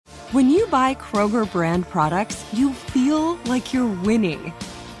When you buy Kroger brand products, you feel like you're winning.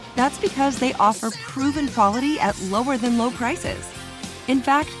 That's because they offer proven quality at lower than low prices. In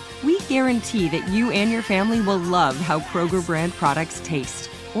fact, we guarantee that you and your family will love how Kroger brand products taste,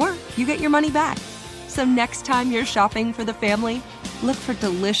 or you get your money back. So next time you're shopping for the family, look for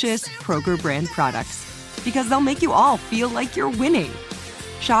delicious Kroger brand products, because they'll make you all feel like you're winning.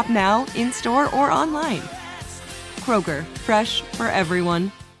 Shop now, in-store, or online. Kroger, fresh for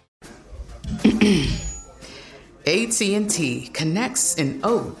everyone. AT&T connects an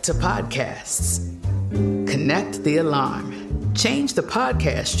ode to podcasts. Connect the alarm. Change the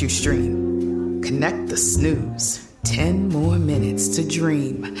podcast you stream. Connect the snooze. 10 more minutes to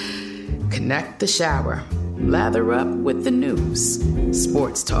dream. Connect the shower. Lather up with the news.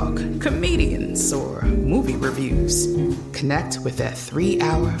 Sports talk, comedians, or movie reviews. Connect with that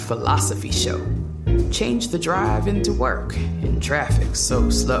 3-hour philosophy show. Change the drive into work in traffic so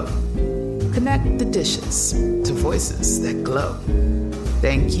slow. Connect the dishes to voices that glow.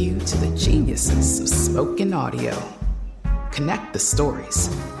 Thank you to the geniuses of spoken audio. Connect the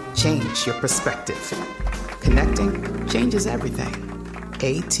stories. Change your perspective. Connecting changes everything.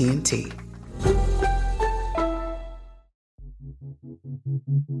 AT&T.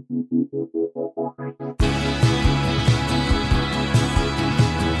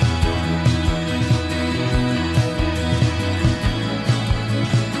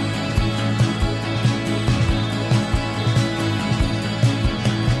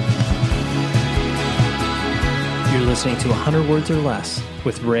 Listening to 100 Words or Less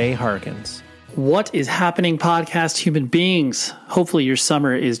with Ray Harkins. What is happening, podcast human beings? Hopefully your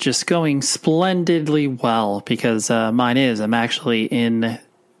summer is just going splendidly well, because mine is. I'm actually in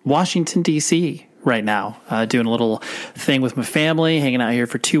Washington, D.C. right now, doing a little thing with my family, hanging out here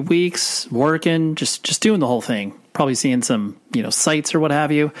for 2 weeks, working, just doing the whole thing. Probably seeing some, sights or what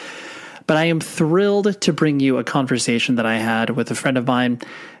have you. But I am thrilled to bring you a conversation that I had with a friend of mine,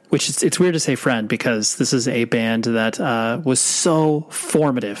 which it's weird to say friend, because this is a band that was so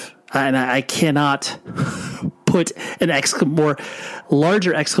formative. And I cannot put an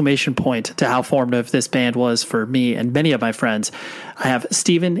larger exclamation point to how formative this band was for me and many of my friends. I have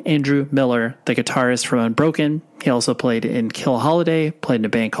Stephen Andrew Miller, the guitarist from Unbroken. He also played in Kill Holiday, played in a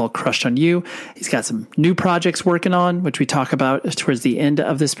band called Crushed on You. He's got some new projects working on, which we talk about towards the end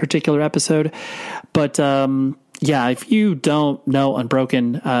of this particular episode. But yeah, if you don't know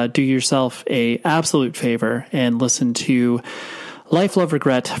Unbroken, do yourself a absolute favor and listen to Life, Love,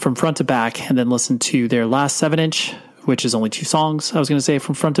 Regret from front to back, and then listen to their last 7-inch, which is only 2 songs, I was going to say,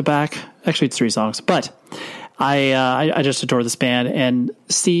 from front to back. Actually, it's 3 songs, but I just adore this band. And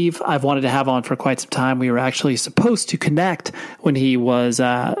Steve, I've wanted to have on for quite some time. We were actually supposed to connect when he was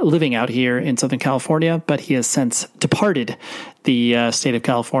living out here in Southern California, but he has since departed the state of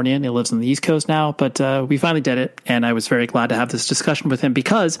California, and he lives on the East Coast now. But we finally did it, and I was very glad to have this discussion with him,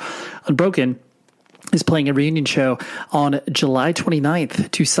 because Unbroken is playing a reunion show on July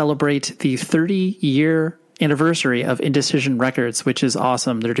 29th to celebrate the 30-year anniversary of Indecision Records, which is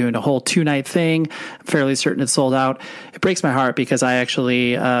awesome. They're doing a whole 2-night thing. I'm fairly certain it's sold out. It breaks my heart, because I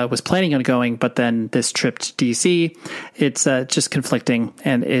actually was planning on going, but then this trip to DC, it's just conflicting,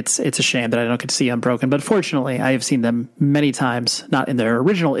 and it's a shame that I don't get to see Unbroken. But fortunately, I have seen them many times, not in their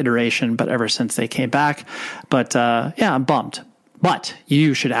original iteration, but ever since they came back. But yeah, I'm bummed. But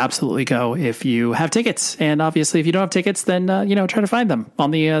you should absolutely go if you have tickets. And obviously, if you don't have tickets, then, try to find them on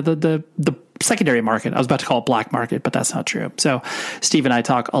the secondary market. I was about to call it black market, but that's not true. So Steve and I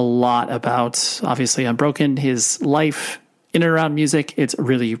talk a lot about, obviously, Unbroken, his life in and around music. It's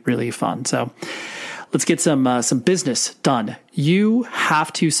really, really fun. So let's get some business done. You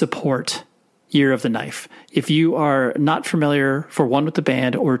have to support Year of the Knife. If you are not familiar, for one, with the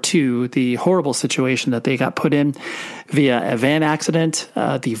band, or two, the horrible situation that they got put in via a van accident,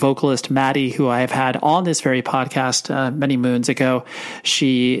 the vocalist Maddie, who I have had on this very podcast many moons ago,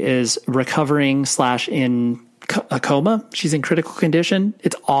 she is recovering / in a coma. She's in critical condition.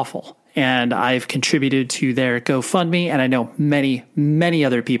 It's awful. And I've contributed to their GoFundMe, and I know many, many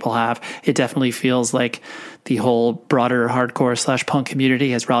other people have. It definitely feels like the whole broader hardcore / punk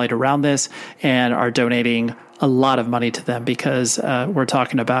community has rallied around this and are donating a lot of money to them, because we're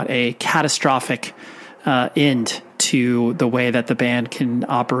talking about a catastrophic end to the way that the band can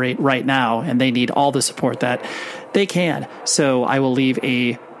operate right now, and they need all the support that they can. So I will leave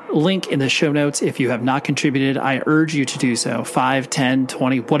a link in the show notes. If you have not contributed, I urge you to do so. 5, 10,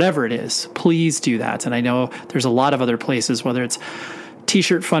 20, whatever it is, please do that. And I know there's a lot of other places, whether it's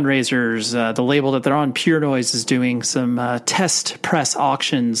t-shirt fundraisers, the label that they're on, Pure Noise, is doing some test press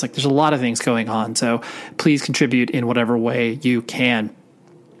auctions. Like, there's a lot of things going on. So please contribute in whatever way you can.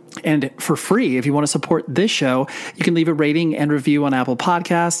 And for free, if you want to support this show, you can leave a rating and review on Apple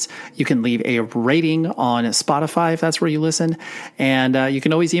Podcasts. You can leave a rating on Spotify if that's where you listen. And you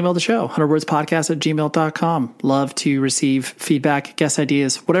can always email the show, 100wordspodcast@gmail.com. Love to receive feedback, guest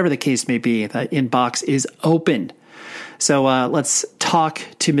ideas, whatever the case may be. That inbox is open. So let's talk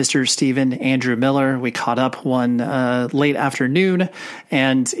to Mr. Stephen Andrew Miller. We caught up one late afternoon,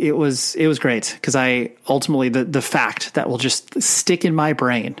 and it was great because I ultimately the fact that will just stick in my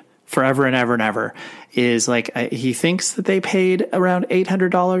brain forever and ever and ever is like he thinks that they paid around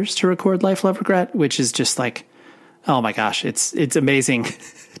 $800 to record Life, Love, Regret, which is just like, oh my gosh, it's amazing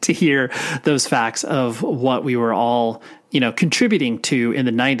to hear those facts of what we were all contributing to in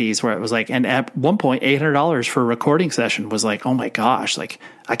the 90s, where it was like, and at one point, $800 for a recording session was like, oh my gosh, like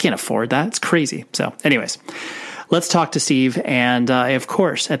I can't afford that. It's crazy. So anyways, let's talk to Steve. And of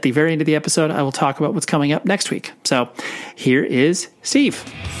course, at the very end of the episode, I will talk about what's coming up next week. So here is Steve.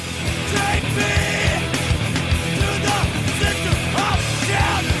 Take me to the center of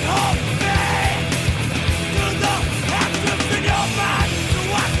town, hold me to the active in your mind, so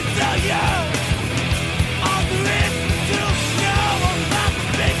I can tell you all there is to know about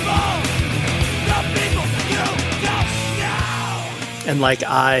the people you don't know. And like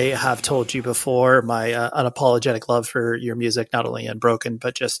I have told you before, my unapologetic love for your music, not only Unbroken,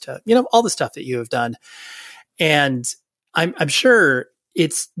 but just, all the stuff that you have done. And I'm sure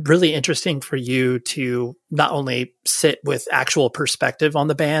it's really interesting for you to not only sit with actual perspective on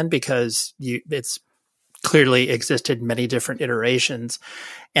the band, because it's clearly existed many different iterations.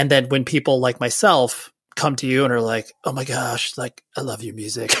 And then when people like myself come to you and are like, oh my gosh, like I love your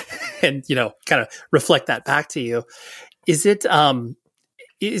music and, kind of reflect that back to you. Is it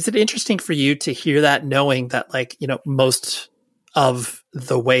interesting for you to hear that, knowing that like, most of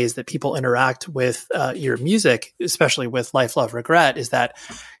the ways that people interact with your music, especially with Life, Love, Regret, is that,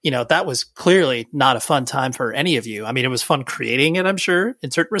 that was clearly not a fun time for any of you. I mean, it was fun creating it, I'm sure,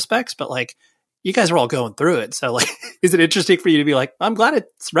 in certain respects, but like you guys were all going through it. So like, is it interesting for you to be like, I'm glad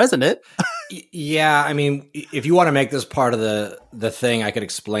it's resonant? Yeah. I mean, if you want to make this part of the thing, I could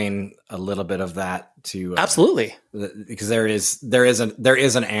explain a little bit of that to absolutely, because there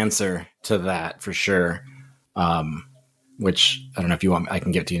is an answer to that for sure. Which I don't know if you want, I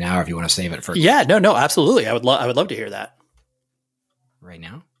can give it to you now, or if you want to save it for. Yeah, no, absolutely. I would love to hear that right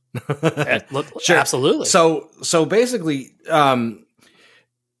now. Sure, absolutely. So basically, I'm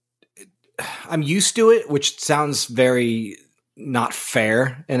used to it, which sounds very not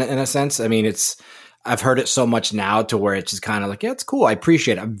fair in a sense. I mean, I've heard it so much now to where it's just kind of like, yeah, it's cool. I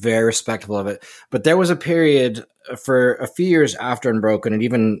appreciate it. I'm very respectful of it. But there was a period for a few years after Unbroken, and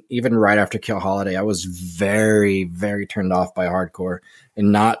even right after Kill Holiday, I was very, very turned off by hardcore,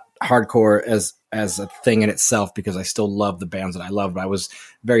 and not hardcore as a thing in itself, because I still love the bands that I love, but I was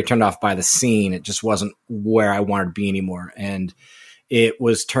very turned off by the scene. It just wasn't where I wanted to be anymore. And it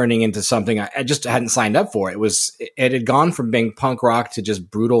was turning into something I just hadn't signed up for. It had gone from being punk rock to just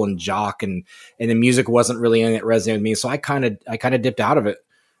brutal and jock, and the music wasn't really anything that resonated with me. So I kind of dipped out of it,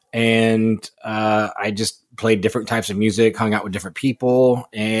 and I just played different types of music, hung out with different people.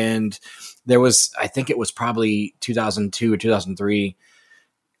 And I think it was probably 2002 or 2003.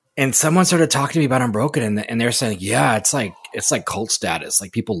 And someone started talking to me about Unbroken, and they're saying, yeah, it's like cult status.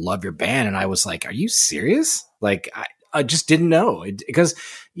 Like people love your band. And I was like, are you serious? Like I just didn't know because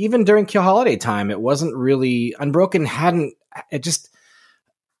even during Kill Holiday time, it wasn't really Unbroken. It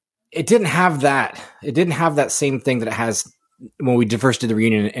didn't have that same thing that it has when we first did the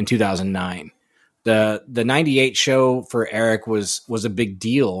reunion in 2009. The 98 show for Eric was a big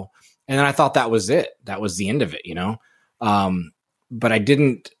deal. And then I thought that was it. That was the end of it, but I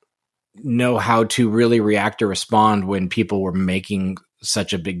didn't know how to really react or respond when people were making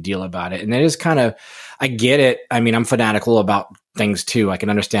such a big deal about it. And it is kind of, I get it. I mean, I'm fanatical about things too. I can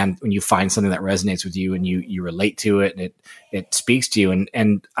understand when you find something that resonates with you and you relate to it and it speaks to you.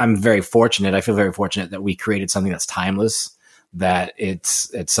 And I'm very fortunate. I feel very fortunate that we created something that's timeless, that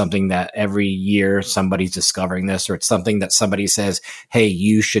it's something that every year somebody's discovering this, or it's something that somebody says, hey,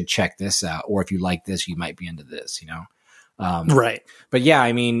 you should check this out. Or if you like this, you might be into this, Right. But yeah,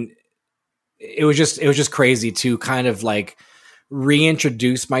 I mean, it was just crazy to kind of like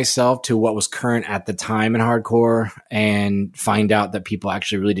reintroduce myself to what was current at the time in hardcore and find out that people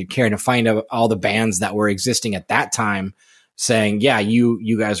actually really did care, and to find out all the bands that were existing at that time saying, yeah,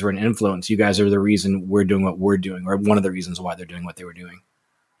 you guys were an influence. You guys are the reason we're doing what we're doing, or one of the reasons why they're doing what they were doing.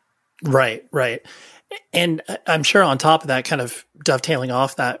 Right. And I'm sure on top of that, kind of dovetailing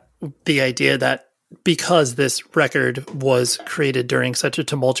off that, the idea that because this record was created during such a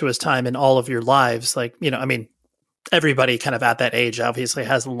tumultuous time in all of your lives, like, I mean, everybody kind of at that age obviously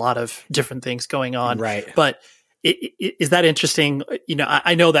has a lot of different things going on. Right. But is that interesting? You know,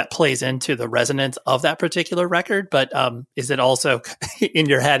 I know that plays into the resonance of that particular record, but is it also in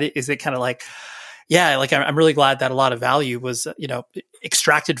your head? Is it kind of like, yeah, like I'm really glad that a lot of value was, you know,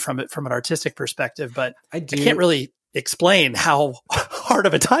 extracted from it from an artistic perspective, but I can't really explain how hard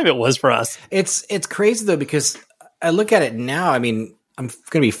of a time it was for us. It's crazy though, because I look at it now. I mean, I'm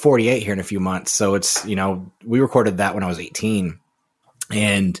going to be 48 here in a few months. So it's, you know, we recorded that when I was 18.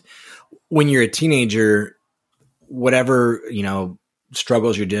 And when you're a teenager, whatever, you know,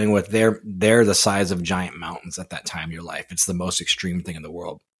 struggles you're dealing with, they're the size of giant mountains at that time in your life. It's the most extreme thing in the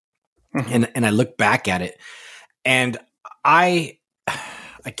world. Mm-hmm. And I look back at it and I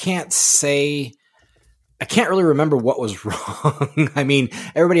can't really remember what was wrong. I mean,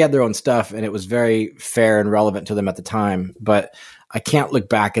 everybody had their own stuff and it was very fair and relevant to them at the time, but I can't look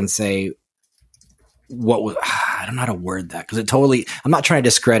back and say what was, I don't know how to word that, because I'm not trying to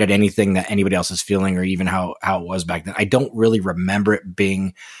discredit anything that anybody else is feeling or even how it was back then. I don't really remember it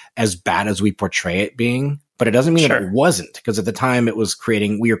being as bad as we portray it being, but it doesn't mean that it wasn't, because at the time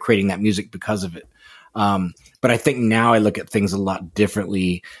we were creating that music because of it. But I think now I look at things a lot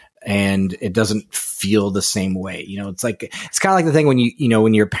differently and it doesn't feel the same way. You know, it's kind of like the thing when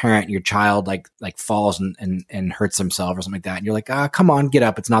when you're a parent, your child like falls and hurts himself or something like that. And you're like, come on, get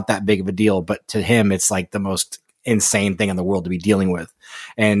up. It's not that big of a deal. But to him, it's like the most insane thing in the world to be dealing with.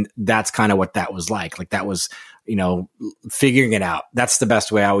 And that's kind of what that was like. Like that was, you know, figuring it out. That's the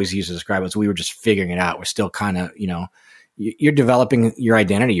best way I always use to describe it. So we were just figuring it out. We're still kind of, you know, you're developing your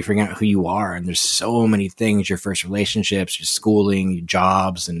identity, you're figuring out who you are. And there's so many things, your first relationships, your schooling, your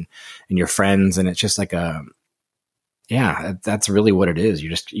jobs and your friends. And it's just like that's really what it is.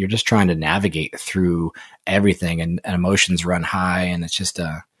 You're just trying to navigate through everything and emotions run high. And it's just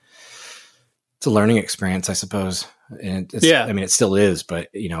it's a learning experience, I suppose. And I mean, it still is, but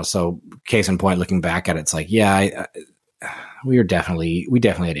you know, so case in point, looking back at it, it's like, we definitely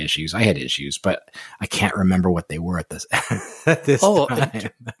had issues. I had issues, but I can't remember what they were at this time.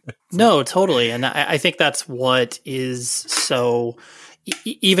 No, totally. And I think that's what is so,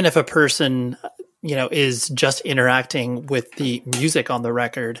 even if a person, you know, is just interacting with the music on the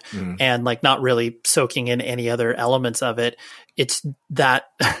record and like not really soaking in any other elements of it, it's that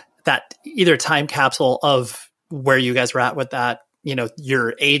either time capsule of where you guys were at with that, you know,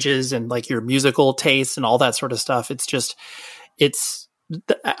 your ages and like your musical tastes and all that sort of stuff.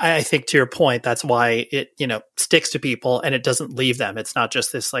 I think to your point, that's why it, you know, sticks to people and it doesn't leave them. It's not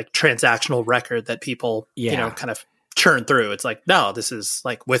just this like transactional record that people, you know, kind of churn through. It's like, no, this is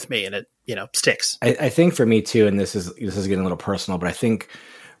like with me and it, you know, sticks. I think for me too, and this is getting a little personal, but I think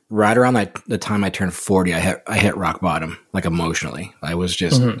right around the time I turned 40, I hit rock bottom, like emotionally. I was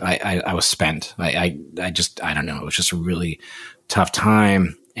just, I was spent. I don't know. It was just a really tough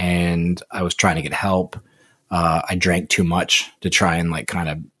time and I was trying to get help. I drank too much to try and like kind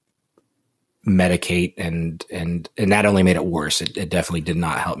of medicate and that only made it worse. It definitely did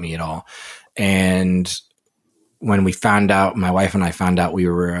not help me at all. And when we found out, my wife and I found out we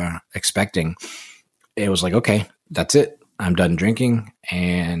were expecting, it was like, okay, that's it. I'm done drinking.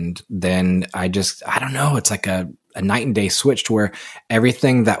 And then I don't know. It's like a night and day switch to where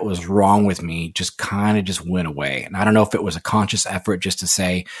everything that was wrong with me just kind of just went away. And I don't know if it was a conscious effort just to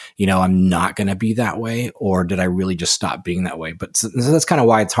say, you know, I'm not going to be that way, or did I really just stop being that way? But so that's kind of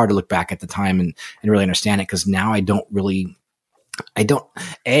why it's hard to look back at the time and really understand it. Cause now I don't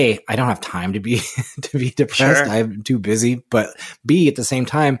have time to be, depressed. Sure. I'm too busy, but B, at the same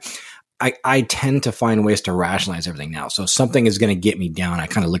time, I tend to find ways to rationalize everything now. So if something is going to get me down, I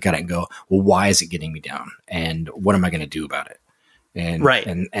kind of look at it and go, well, why is it getting me down? And what am I going to do about it? And, right.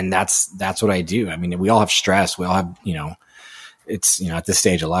 And that's what I do. I mean, we all have stress. We all have, you know, it's, you know, at this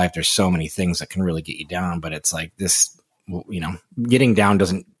stage of life, there's so many things that can really get you down, but it's like this, you know, getting down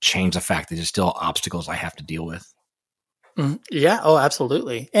doesn't change the fact that there's still obstacles I have to deal with. Yeah. Oh,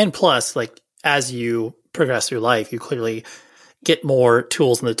 absolutely. And plus, like, as you progress through life, you clearly get more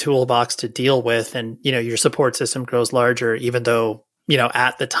tools in the toolbox to deal with. And, you know, your support system grows larger, even though, you know,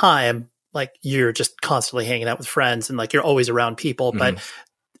 at the time, like you're just constantly hanging out with friends and like you're always around people, but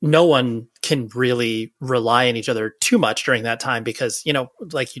no one can really rely on each other too much during that time because, you know,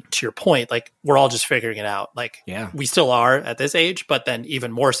 like to your point, like we're all just figuring it out. Like we still are at this age, but then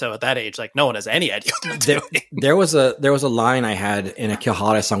even more so at that age, like no one has any idea what they're doing. There was a line I had in a Kill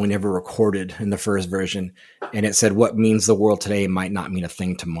Holiday song we never recorded in the first version. And it said, what means the world today might not mean a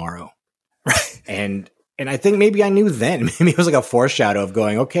thing tomorrow. Right. And I think maybe I knew then, maybe it was like a foreshadow of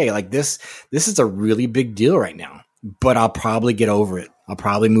going, okay, like this is a really big deal right now, but I'll probably get over it. I'll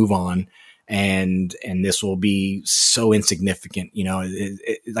probably move on and this will be so insignificant.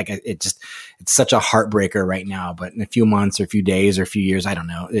 It's such a heartbreaker right now, but in a few months or a few days or a few years, I don't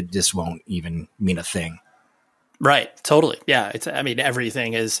know, it just won't even mean a thing. Right. Totally. Yeah.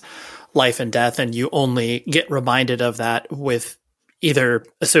 Everything is life and death, and you only get reminded of that with either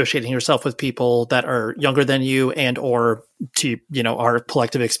associating yourself with people that are younger than you and or to, our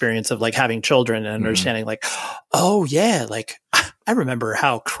collective experience of like having children and understanding like, oh yeah, like I remember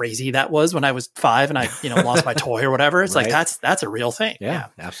how crazy that was when I was 5 and I, lost my toy or whatever. It's right. like, that's a real thing. Yeah,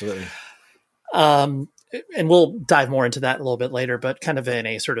 absolutely. And we'll dive more into that a little bit later, but kind of in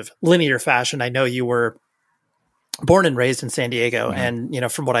a sort of linear fashion. I know you were born and raised in San Diego,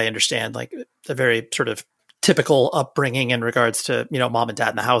 and, from what I understand, like a very sort of typical upbringing in regards to, mom and dad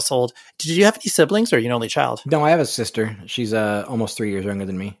in the household. Did you have any siblings, or are you an only child? No, I have a sister. She's almost 3 years younger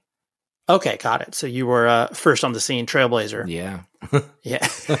than me. Okay, got it. So you were first on the scene, trailblazer. Yeah. Yeah.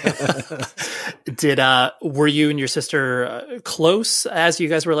 Were you and your sister close as you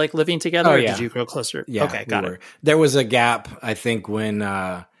guys were like living together? Oh, or yeah. Did you grow closer? Yeah. Okay, got it. There was a gap, I think, when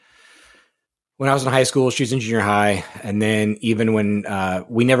I was in high school, she was in junior high. And then even when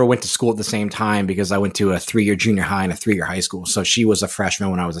we never went to school at the same time, because I went to a 3-year junior high and a 3-year high school. So she was a freshman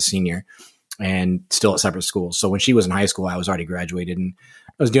when I was a senior and still at separate schools. So when she was in high school, I was already graduated and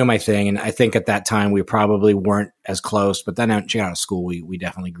I was doing my thing. And I think at that time we probably weren't as close, but then when she got out of school, we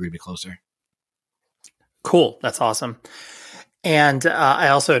definitely grew to be closer. Cool. That's awesome. And I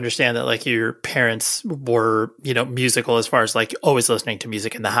also understand that like your parents were, musical as far as like always listening to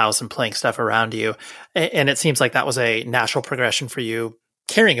music in the house and playing stuff around you. And it seems like that was a natural progression for you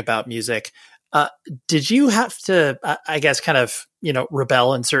caring about music. Did you have to, I guess, kind of,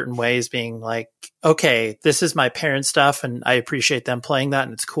 rebel in certain ways, being like, okay, this is my parents' stuff and I appreciate them playing that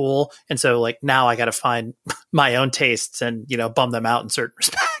and it's cool. And so like now I got to find my own tastes and, bum them out in certain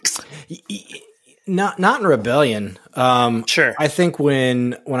respects. Not in rebellion. Sure. I think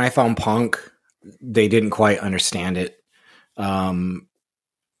when I found punk, they didn't quite understand it.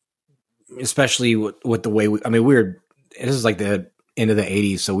 Especially with the way this is like the end of the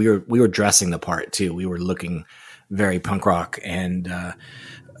 80s. So we were dressing the part too. We were looking very punk rock, and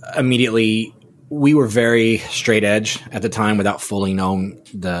immediately we were very straight edge at the time without fully knowing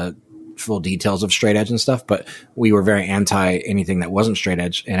the full details of straight edge and stuff, but we were very anti anything that wasn't straight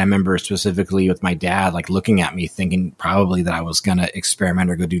edge. And I remember specifically with my dad, like looking at me thinking probably that I was going to experiment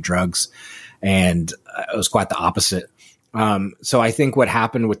or go do drugs. And it was quite the opposite. So I think what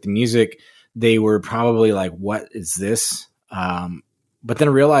happened with the music, they were probably like, what is this? But then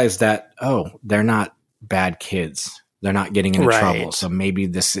realized that, they're not bad kids. They're not getting into trouble. So maybe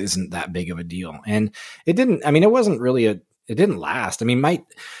this isn't that big of a deal. And it didn't last.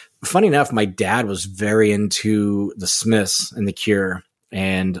 Funny enough, my dad was very into the Smiths and the Cure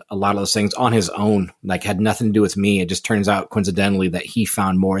and a lot of those things on his own, like had nothing to do with me. It just turns out coincidentally that he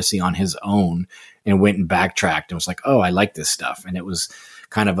found Morrissey on his own and went and backtracked and was like, oh, I like this stuff. And it was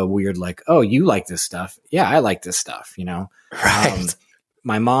kind of a weird, like, oh, you like this stuff? Yeah, I like this stuff, Right.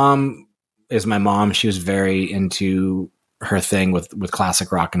 My mom is my mom. She was very into her thing with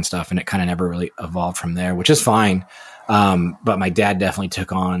classic rock and stuff. And it kind of never really evolved from there, which is fine. But my dad definitely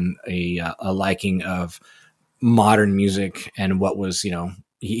took on a liking of modern music and what was,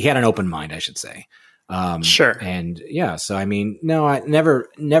 he had an open mind, I should say. Sure. And yeah, so no, I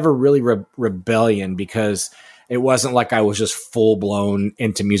never really rebellion, because it wasn't like I was just full blown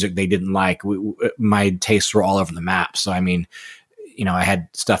into music they didn't like. My tastes were all over the map. So, I had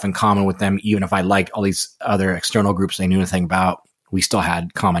stuff in common with them, even if I liked all these other external groups they knew nothing about. We still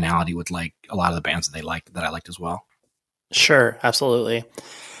had commonality with like a lot of the bands that they liked that I liked as well. Sure, absolutely.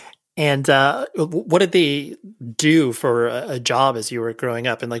 And what did they do for a job as you were growing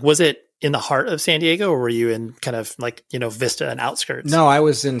up? And like, was it in the heart of San Diego, or were you in kind of like, Vista and outskirts? No, I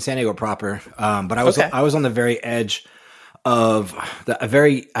was in San Diego proper. But I was on the very edge of the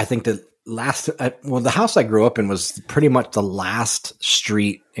house I grew up in was pretty much the last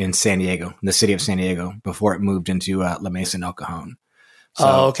street in San Diego, in the city of San Diego, before it moved into La Mesa and El Cajon. So,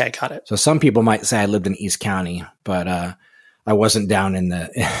 okay. Got it. So some people might say I lived in East County, but I wasn't down in the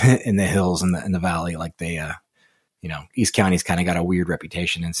in the hills in the valley like they East County's kind of got a weird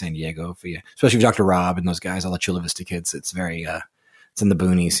reputation in San Diego, especially with Dr. Rob and those guys, all the Chula Vista kids. It's very it's in the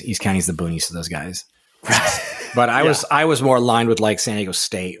boonies. East County's the boonies to those guys. But I was more aligned with like San Diego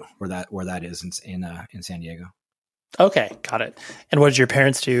State, where that is in San Diego. Okay, got it. And what did your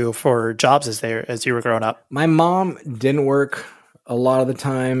parents do for jobs as you were growing up? My mom didn't work a lot of the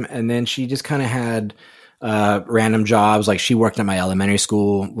time, and then she just kind of had random jobs. Like she worked at my elementary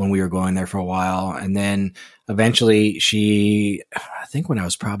school when we were going there for a while, and then eventually I think when I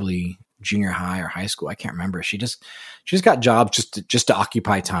was probably junior high or high school. I can't remember. She just got jobs just to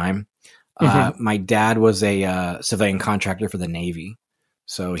occupy time. My dad was a civilian contractor for the Navy.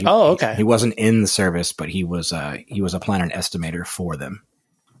 So he wasn't in the service, but he was a planner and estimator for them.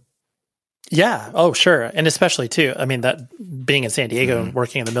 Yeah. Oh, sure. And especially too, I mean, that being in San Diego and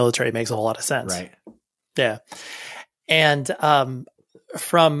working in the military makes a whole lot of sense. Right. Yeah. And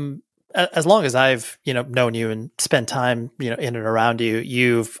from as long as I've, known you and spent time, in and around you,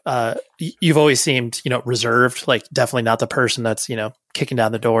 you've always seemed, reserved, like definitely not the person that's, kicking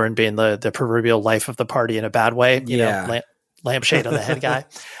down the door and being the proverbial life of the party in a bad way, lampshade on the head guy.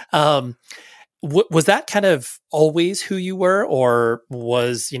 Was that kind of always who you were, or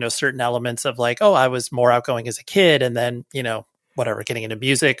was, certain elements of like, oh, I was more outgoing as a kid and then, whatever, getting into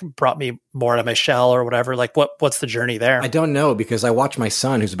music brought me more out of my shell or whatever? Like what's the journey there? I don't know, because I watch my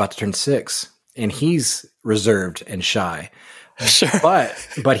son who's about to turn 6 and he's reserved and shy. Sure.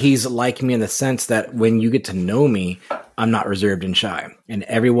 But he's like me in the sense that when you get to know me, I'm not reserved and shy. And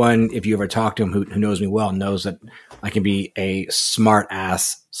everyone, if you ever talk to him who knows me well, knows that I can be a smart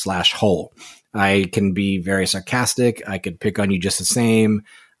ass / hole. I can be very sarcastic. I could pick on you just the same.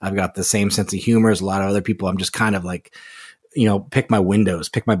 I've got the same sense of humor as a lot of other people. I'm just kind of like, pick my windows,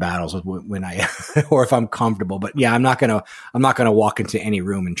 pick my battles when I, or if I'm comfortable. But yeah, I'm not gonna walk into any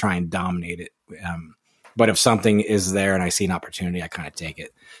room and try and dominate it. But if something is there and I see an opportunity, I kind of take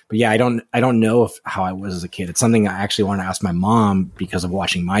it. But yeah, I don't know how I was as a kid. It's something I actually want to ask my mom because of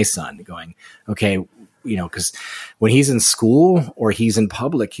watching my son going, okay, because when he's in school or he's in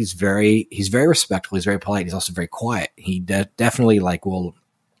public, he's very respectful. He's very polite. He's also very quiet. He definitely will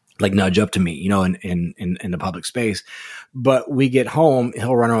nudge up to me, in the public space. But we get home,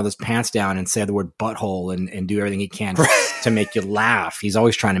 he'll run around with his pants down and say the word butthole and do everything he can to make you laugh. He's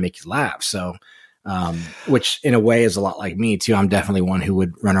always trying to make you laugh. So, which in a way is a lot like me too. I'm definitely one who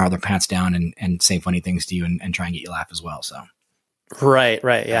would run around with their pants down and say funny things to you and try and get you laugh as well. So. Right.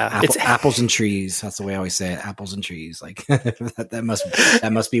 Yeah. Apples and trees. That's the way I always say it. Apples and trees. Like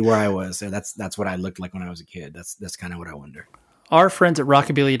that must be where I was. So that's what I looked like when I was a kid. That's kind of what I wonder. Our friends at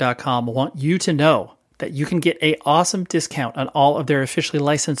Rockabilly.com want you to know that you can get an awesome discount on all of their officially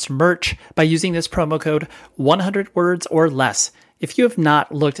licensed merch by using this promo code 100 words or less. If you have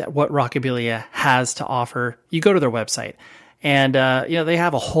not looked at what Rockabilia has to offer, you go to their website. And, they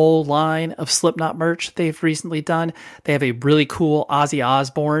have a whole line of Slipknot merch they've recently done. They have a really cool Ozzy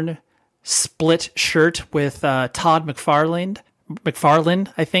Osbourne split shirt with Todd McFarlane,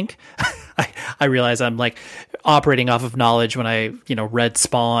 I think. I realize I'm like operating off of knowledge when I, read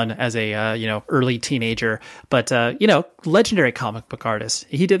Spawn as a, early teenager. But, legendary comic book artist.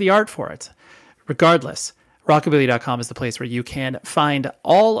 He did the art for it. Regardless, Rockabilly.com is the place where you can find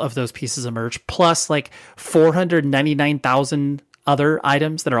all of those pieces of merch, plus like 499,000 other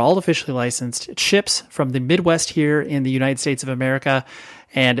items that are all officially licensed. It ships from the Midwest here in the United States of America,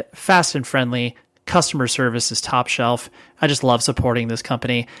 and fast and friendly. Customer service is top shelf. I just love supporting this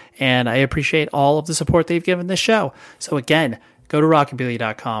company, and I appreciate all of the support they've given this show. So again, go to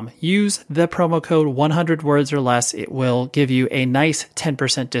rockabilly.com, use the promo code 100 words or less. It will give you a nice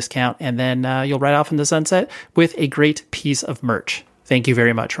 10% discount, and then you'll ride off in the sunset with a great piece of merch. Thank you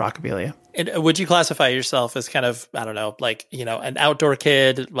very much, Rockabilia. And would you classify yourself as kind of, I don't know, like, an outdoor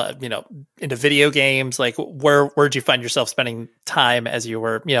kid, into video games? Like, where'd you find yourself spending time as you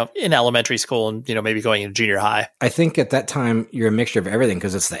were, in elementary school and, maybe going into junior high? I think at that time you're a mixture of everything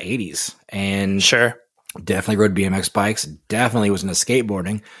because it's the 80s. And sure. Definitely rode BMX bikes, definitely was into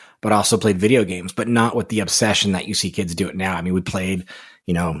skateboarding, but also played video games, but not with the obsession that you see kids do it now. I mean, we played,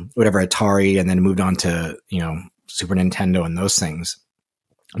 whatever Atari and then moved on to, Super Nintendo and those things.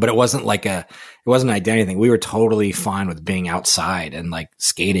 But it wasn't it wasn't an identity thing. We were totally fine with being outside and like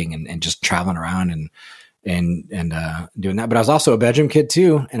skating and just traveling around and doing that. But I was also a bedroom kid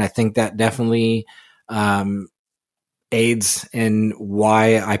too. And I think that definitely, aids in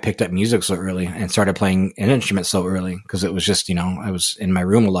why I picked up music so early and started playing an instrument so early. Cause it was just, I was in my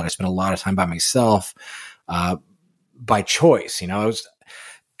room a lot. I spent a lot of time by myself, by choice.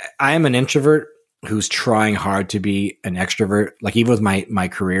 I am an introvert who's trying hard to be an extrovert. Like even with my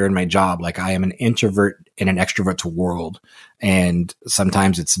career and my job, like I am an introvert in an extrovert's world. And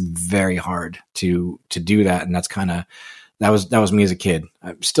sometimes it's very hard to do that. And that's that was me as a kid.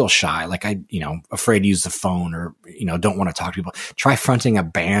 I'm still shy. Like afraid to use the phone or, don't want to talk to people. Try fronting a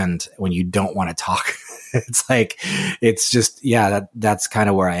band when you don't want to talk. It's just, that's kind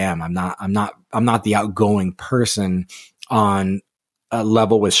of where I am. I'm not the outgoing person on a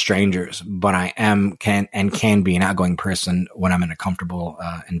level with strangers, but I can be an outgoing person when I'm in a comfortable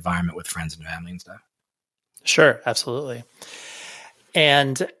environment with friends and family and stuff. Sure. Absolutely.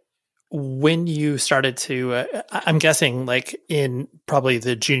 And when you started to, I'm guessing like in probably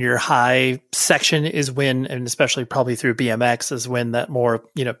the junior high section is when, and especially probably through BMX is when that more,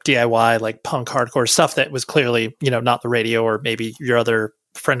 DIY, like punk hardcore stuff that was clearly, not the radio or maybe your other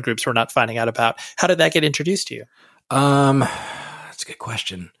friend groups were not finding out about. How did that get introduced to you? That's a good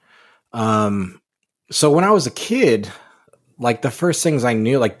question. So when I was a kid, like the first things I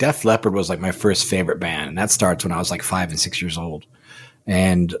knew, like Def Leppard was like my first favorite band. And that starts when I was like 5 and 6 years old.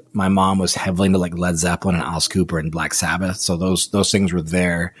 And my mom was heavily into like Led Zeppelin and Alice Cooper and Black Sabbath. So those things were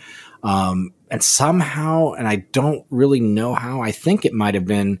there. And somehow, and I don't really know how, I think it might have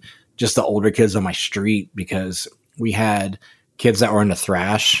been just the older kids on my street, because we had kids that were into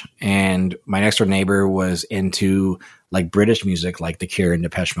thrash, and my next door neighbor was into like British music, like The Cure and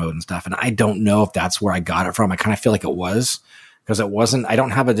Depeche Mode and stuff. And I don't know if that's where I got it from. I kind of feel like it was, because it wasn't, I don't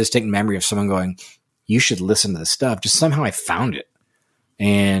have a distinct memory of someone going, you should listen to this stuff. Just somehow I found it.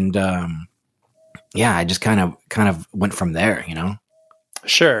 And, I just kind of went from there,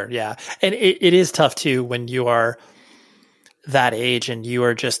 Sure. Yeah. And it is tough too, when you are that age and you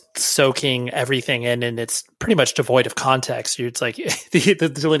are just soaking everything in, and it's pretty much devoid of context. It's like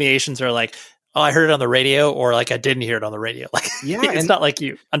the delineations are like, oh, I heard it on the radio, or like I didn't hear it on the radio. Like, it's not like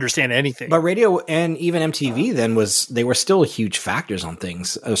you understand anything. But radio and even MTV then they were still huge factors on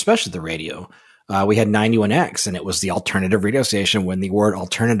things, especially the radio. We had 91X, and it was the alternative radio station when the word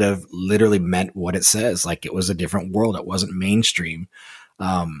alternative literally meant what it says. Like, it was a different world. It wasn't mainstream.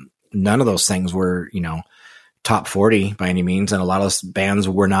 None of those things were, top 40 by any means. And a lot of those bands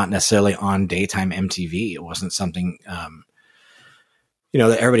were not necessarily on daytime MTV. It wasn't something, that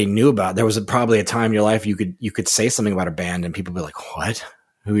everybody knew about. There was probably a time in your life you could say something about a band and people would be like, what?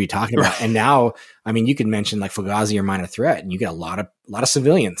 Who are you talking about? Right. And now, I mean, you can mention like Fugazi or Minor Threat, and you get a lot of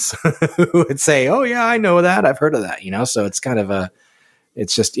civilians who would say, oh yeah, I know that. I've heard of that, So it's kind of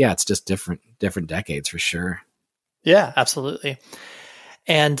it's just different decades for sure. Yeah, absolutely.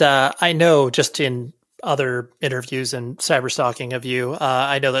 And I know just in other interviews and cyber stalking of you,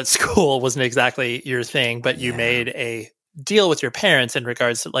 I know that school wasn't exactly your thing, but you made a deal with your parents in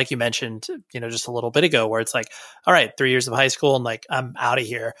regards to, like you mentioned, just a little bit ago, where it's like, all right, 3 years of high school and like, I'm out of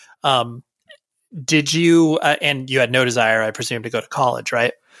here. Did you, and you had no desire, I presume, to go to college,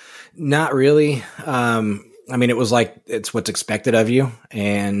 right? Not really. I mean, it was like, it's what's expected of you.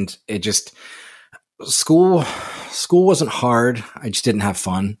 And it just, school wasn't hard. I just didn't have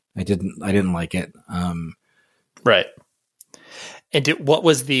fun. I didn't like it. Right. And what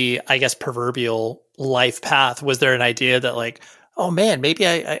was the, I guess, proverbial life path? Was there an idea that like, oh man, maybe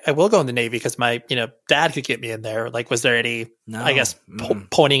I will go in the Navy because my, dad could get me in there? Like, was there any,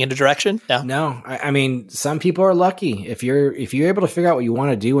 pointing into direction? No. I mean, some people are lucky. If you're able to figure out what you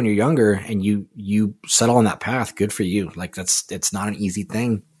want to do when you're younger and you settle on that path, good for you. Like, it's not an easy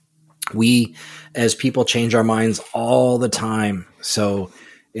thing. We as people change our minds all the time. So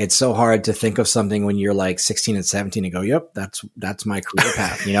it's so hard to think of something when you're like 16 and 17 and go, yep, that's my career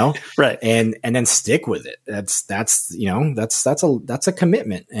path, Right. And then stick with it. That's a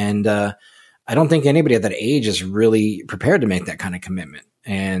commitment. And, I don't think anybody at that age is really prepared to make that kind of commitment.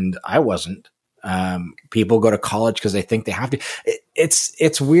 And I wasn't. People go to college because they think they have to.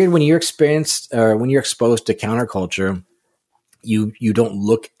 It's weird when you're experienced or when you're exposed to counterculture, you don't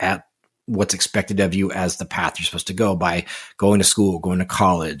look at what's expected of you as the path you're supposed to go by going to school, going to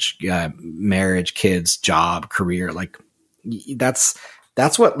college, marriage, kids, job, career. Like that's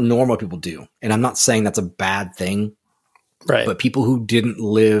what normal people do. And I'm not saying that's a bad thing, right? But people who didn't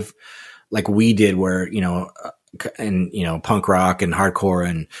live like we did, where, punk rock and hardcore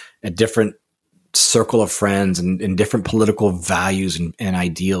and a different circle of friends and different political values and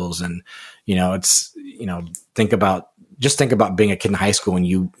ideals. And, think about being a kid in high school when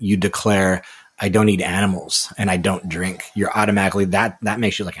you declare, I don't eat animals and I don't drink. You're automatically that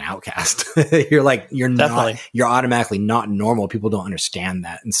makes you like an outcast. You're automatically not normal. People don't understand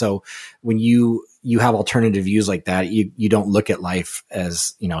that. And so when you have alternative views like that, you don't look at life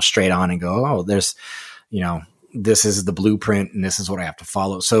as, straight on and go, oh, there's, this is the blueprint and this is what I have to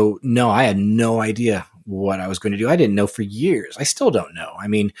follow. So no, I had no idea what I was going to do. I didn't know for years. I still don't know. I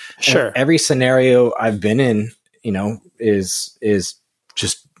mean, sure. Every scenario I've been in, is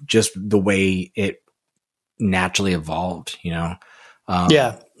just the way it naturally evolved, Yeah.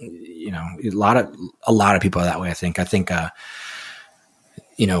 A lot of people are that way. I think,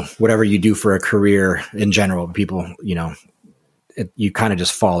 whatever you do for a career in general, people, you kind of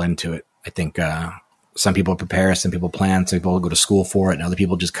just fall into it. I think, some people prepare, some people plan, some people go to school for it, and other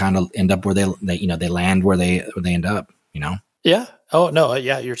people just kind of end up where they land where they end up, Yeah. Oh no.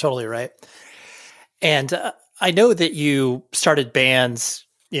 Yeah. You're totally right. And, I know that you started bands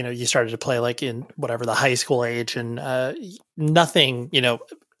you started to play like in whatever the high school age, and nothing,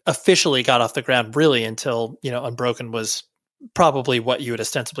 officially got off the ground really until, Unbroken was probably what you would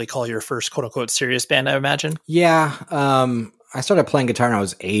ostensibly call your first quote unquote serious band, I imagine. Yeah. I started playing guitar when I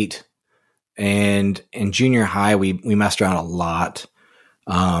was 8, and in junior high, we messed around a lot.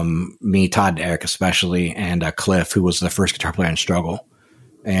 Me, Todd, and Eric, especially, and Cliff, who was the first guitar player in Struggle.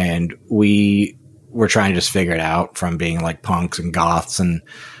 And we were trying to just figure it out from being like punks and goths and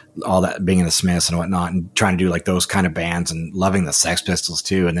all that, being in the Smiths and whatnot, and trying to do like those kind of bands and loving the Sex Pistols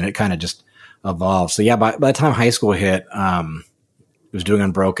too. And then it kind of just evolved. So yeah, by the time high school hit, was doing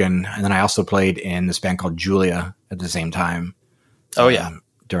Unbroken. And then I also played in this band called Julia at the same time. Oh yeah.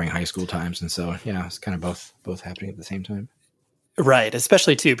 During high school times. And so, yeah, it's kind of both happening at the same time. Right.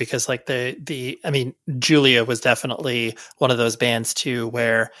 Especially too, because like Julia was definitely one of those bands too,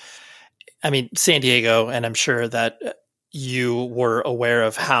 where, San Diego, and I'm sure that you were aware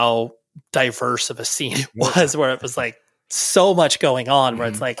of how diverse of a scene it was, where it was like so much going on, where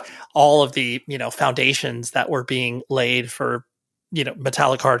it's like all of the, foundations that were being laid for,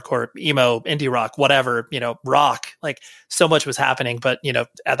 metallic hardcore, emo, indie rock, whatever, rock, like so much was happening. But,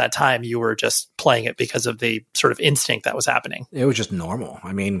 at that time you were just playing it because of the sort of instinct that was happening. It was just normal.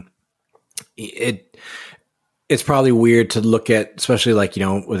 It's probably weird to look at, especially like,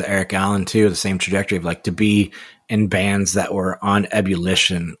 with Eric Allen too, the same trajectory of like to be in bands that were on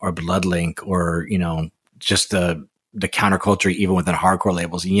Ebullition or Bloodlink or, just the counterculture even within hardcore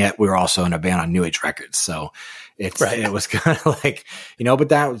labels. And yet we were also in a band on New Age Records. So it was kind of like, but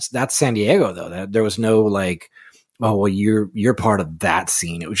that's San Diego though. There was no like, oh, well, you're part of that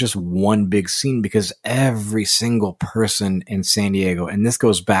scene. It was just one big scene because every single person in San Diego, and this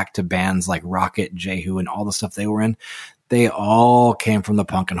goes back to bands like Rocket, Jehu, and all the stuff they were in, they all came from the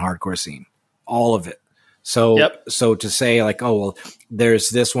punk and hardcore scene, all of it. So, So to say like, oh, well, there's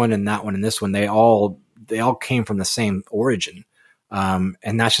this one and that one and this one, they all came from the same origin.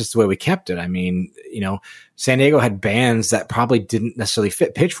 And that's just the way we kept it. San Diego had bands that probably didn't necessarily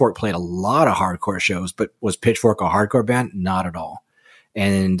fit. Pitchfork played a lot of hardcore shows, but was Pitchfork a hardcore band? Not at all.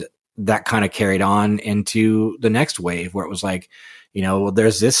 And that kind of carried on into the next wave where it was like, well,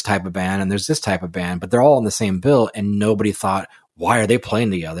 there's this type of band and there's this type of band, but they're all in the same bill. And nobody thought, why are they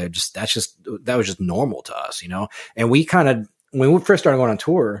playing together? That was just normal to us, And we kind of, when we first started going on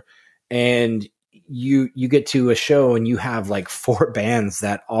tour and you get to a show and you have like 4 bands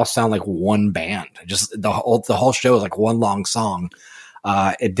that all sound like one band. Just the whole show is like one long song.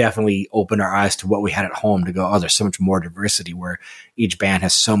 It definitely opened our eyes to what we had at home to go, oh, there's so much more diversity where each band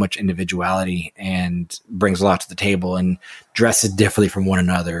has so much individuality and brings a lot to the table and dresses differently from one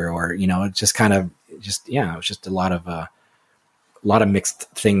another. Or, it's just kind of it was just a lot of mixed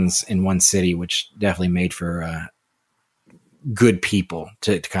things in one city, which definitely made for, good people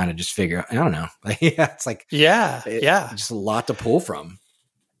to kind of just figure out. I don't know. It's like, just a lot to pull from.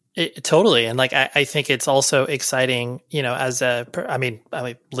 Totally. And like, I think it's also exciting, as I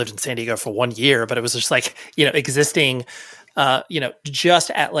lived in San Diego for 1 year, but it was just like, existing, just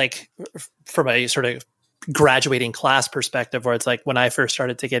at like, from a sort of graduating class perspective, where it's like, when I first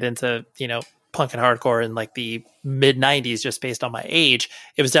started to get into, punk and hardcore in like the mid 90s, just based on my age,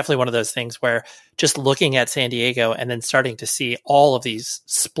 it was definitely one of those things where just looking at San Diego and then starting to see all of these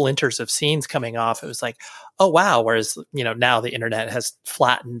splinters of scenes coming off, it was like, oh wow. Whereas, now the internet has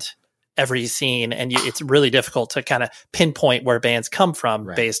flattened every scene and it's really difficult to kind of pinpoint where bands come from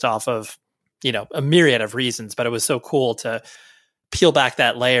based off of, a myriad of reasons. But it was so cool to peel back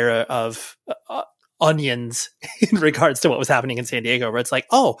that layer of, onions in regards to what was happening in San Diego, where it's like,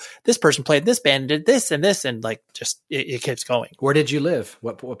 oh, this person played this band, did this and this, and like just it keeps going. Where did you live?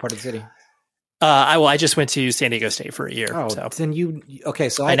 What part of the city? I just went to San Diego State for a year. Oh, so. Then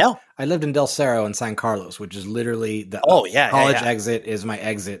so I know. I lived in Del Cerro and San Carlos, which is literally the college exit is my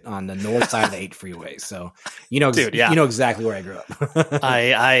exit on the north side of the 8 freeway. So, you know exactly where I grew up.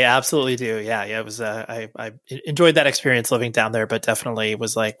 I absolutely do. Yeah. It was, I enjoyed that experience living down there, but definitely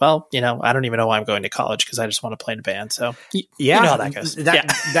was like, well, I don't even know why I'm going to college because I just want to play in a band. So you know how that goes.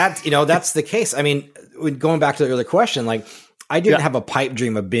 That's the case. Going back to the earlier question, like, I didn't have a pipe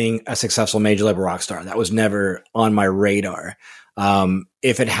dream of being a successful major label rock star. That was never on my radar.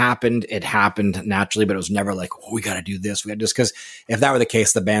 If it happened naturally, but it was never like, oh, we got to do this. We got just because if that were the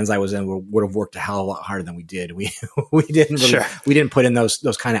case, the bands I was in would have worked a hell of a lot harder than we did. We didn't put in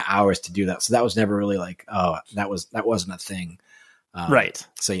those kind of hours to do that. So that was never really like, oh, that wasn't a thing. Right.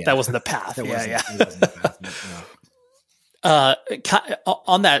 So yeah, that wasn't the path. It wasn't the path.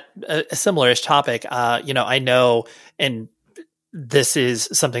 On that similar-ish topic, I know, and this is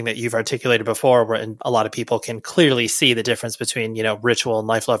something that you've articulated before, where and a lot of people can clearly see the difference between, Ritual and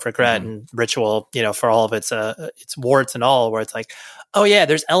Life, Love, Regret, and Ritual, for all of its warts and all, where it's like, oh yeah,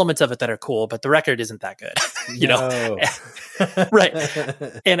 there's elements of it that are cool, but the record isn't that good, No.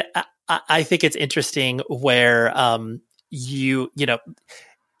 right. And I think it's interesting where,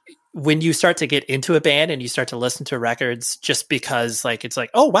 when you start to get into a band and you start to listen to records just because like, it's like,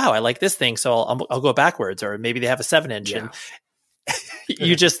 oh wow, I like this thing. So I'll go backwards, or maybe they have a 7-inch and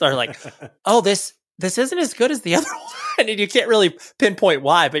you just are like, oh, this isn't as good as the other one. And you can't really pinpoint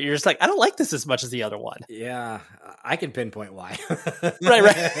why, but you're just like, I don't like this as much as the other one. Yeah, I can pinpoint why.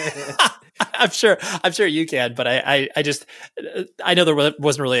 Right. I'm sure you can, but I know there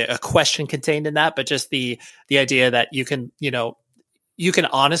wasn't really a question contained in that, but just the idea that you can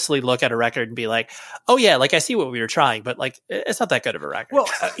honestly look at a record and be like, oh yeah, like I see what we were trying, but like, it's not that good of a record. Well,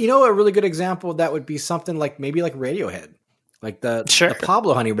 a really good example of that would be something like maybe like Radiohead. Like the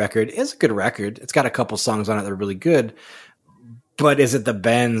Pablo Honey record is a good record. It's got a couple songs on it that are really good, but is it the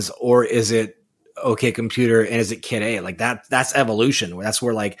Bends or is it OK Computer and is it Kid A? Like that's evolution. That's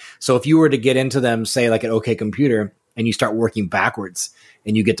where like, so if you were to get into them, say like an OK Computer, and you start working backwards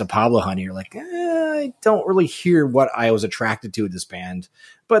and you get to Pablo Honey, you're like, I don't really hear what I was attracted to with this band,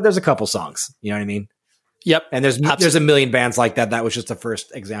 but there's a couple songs, you know what I mean? Yep. And there's a million bands like that. That was just the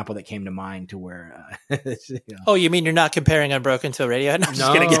first example that came to mind to where, Oh, you mean you're not comparing Unbroken to Radiohead? No, I'm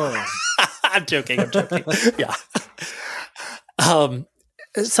just kidding. I'm joking. Yeah.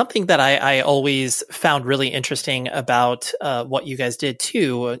 Something that I always found really interesting about what you guys did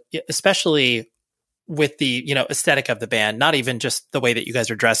too, especially with the, aesthetic of the band, not even just the way that you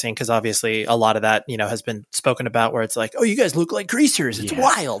guys are dressing, because obviously a lot of that, has been spoken about where it's like, oh, you guys look like greasers. It's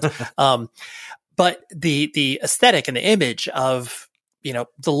wild. But the aesthetic and the image of, the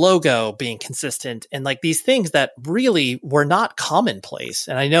logo being consistent and like these things that really were not commonplace.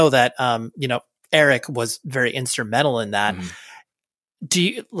 And I know that, Eric was very instrumental in that. Mm-hmm. Do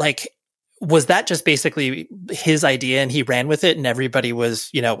you was that just basically his idea and he ran with it and everybody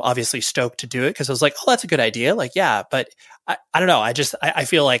was, obviously stoked to do it? Cause I was like, oh, that's a good idea. Like, yeah, but I don't know. I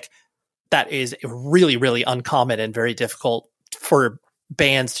feel like that is really, really uncommon and very difficult for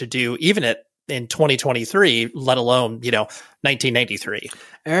bands to do, even in 2023, let alone, 1993.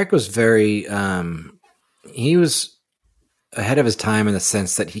 Eric was very, he was ahead of his time in the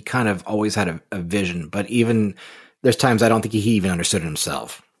sense that he kind of always had a vision, but even there's times I don't think he even understood it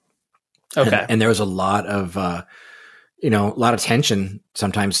himself. Okay. And there was a lot of, a lot of tension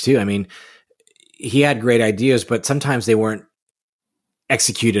sometimes too. I mean, he had great ideas, but sometimes they weren't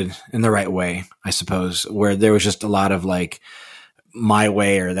executed in the right way, I suppose, where there was just a lot of like my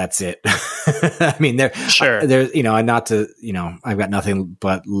way or that's it. I mean, there's, and not to, I've got nothing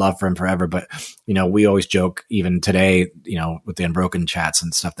but love for him forever, but, we always joke even today, with the Unbroken chats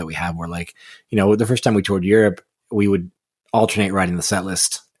and stuff that we have, where like, the first time we toured Europe, we would alternate writing the set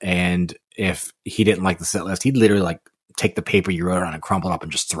list. And if he didn't like the set list, he'd literally like take the paper you wrote on and crumple it up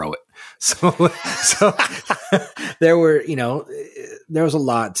and just throw it. So there were, there was a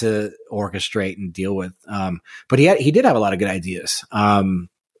lot to orchestrate and deal with. But he did have a lot of good ideas. I mean,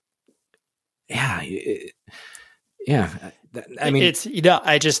 it's,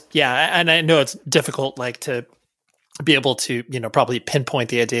 and I know it's difficult, like to be able to, probably pinpoint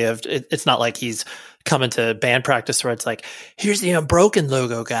the idea of it's not like he's coming to band practice where it's like, here's the Unbroken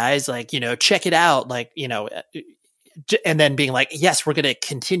logo, guys, like, check it out. Like, and then being like, yes, we're going to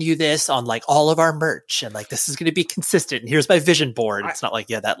continue this on like all of our merch. And like, this is going to be consistent. And here's my vision board. It's not like,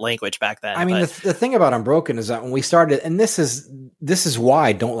 that language back then. I mean, the thing about Unbroken is that when we started, and this is why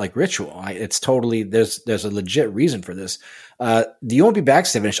I don't like Ritual. It's totally, there's a legit reason for this. The You Won't Be Back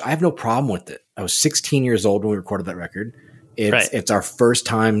 7-inch, I have no problem with it. I was 16 years old when we recorded that record. It's our first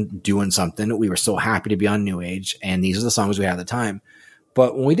time doing something. We were so happy to be on New Age, and these are the songs we had at the time.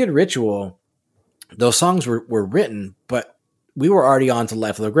 But when we did Ritual, those songs were written, but we were already on to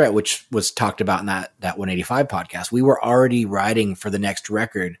Life of Regret, which was talked about in that 185 podcast. We were already writing for the next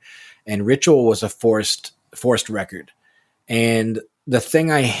record, and Ritual was a forced record. And the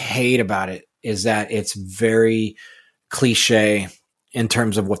thing I hate about it is that it's very cliche in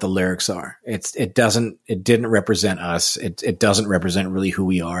terms of what the lyrics are. It didn't represent us. It doesn't represent really who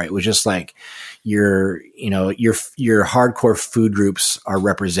we are. It was just like your hardcore food groups are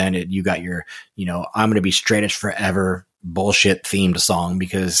represented. You got your, I'm going to be straight edge forever bullshit themed song,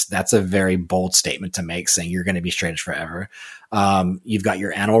 because that's a very bold statement to make, saying you're going to be straight edge forever. You've got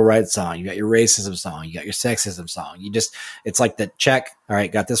your animal rights song, you got your racism song, you got your sexism song. It's like the check. All right.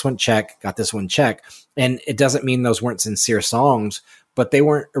 Got this one, check. Got this one, check. And it doesn't mean those weren't sincere songs, but they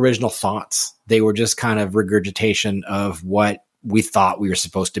weren't original thoughts. They were just kind of regurgitation of what we thought we were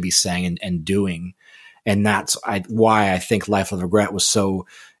supposed to be saying and doing. And that's why I think Life of Regret was so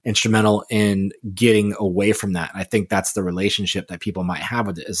instrumental in getting away from that. I think that's the relationship that people might have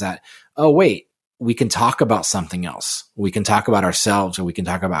with it, is that, oh, wait, we can talk about something else. We can talk about ourselves, or we can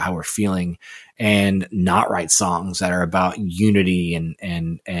talk about how we're feeling, and not write songs that are about unity and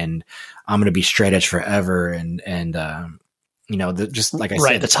I'm going to be straight edge forever. And just like I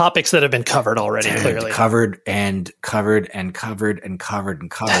said, the topics that have been covered already, clearly covered. And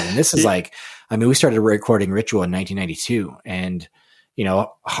this is like, I mean, we started recording Ritual in 1992, and,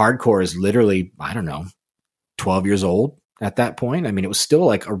 hardcore is literally, I don't know, 12 years old at that point. I mean, it was still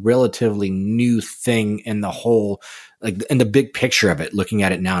like a relatively new thing in the whole, like in the big picture of it, looking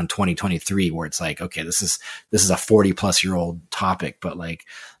at it now in 2023, where it's like, okay, this is a 40-plus-year-old topic. But like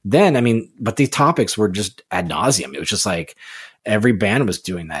then, I mean, but these topics were just ad nauseum. It was just like every band was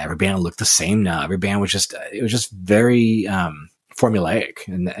doing that. Every band looked the same now. Every band was it was just very, formulaic,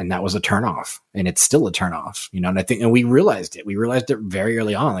 and that was a turnoff, and it's still a turnoff, and I think, and we realized it very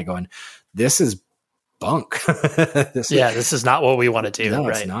early on, like going, this is bunk. This is not what we want to do. No,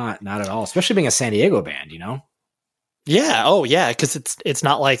 right? It's not at all, especially being a San Diego band, Yeah. Oh yeah. Because it's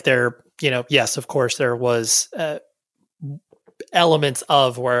not like they're, yes, of course there was elements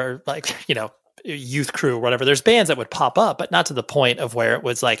of where, like, youth crew or whatever, there's bands that would pop up, but not to the point of where it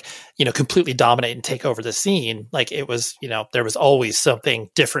was like, completely dominate and take over the scene. Like it was, there was always something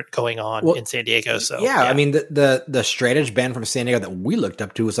different going on in San Diego. So yeah. I mean, the straight edge band from San Diego that we looked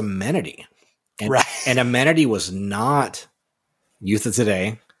up to was Amenity. And Amenity was not Youth of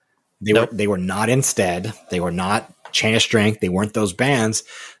Today. They were not Instead. They were not Chain of Strength. They weren't those bands.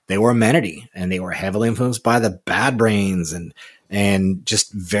 They were Amenity, and they were heavily influenced by the Bad Brains and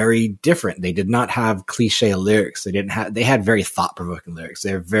just very different. They did not have cliche lyrics. They had very thought provoking lyrics.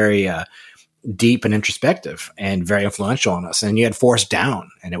 They're very deep and introspective and very influential on us. And you had Force Down,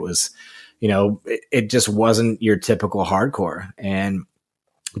 and it was, it just wasn't your typical hardcore. And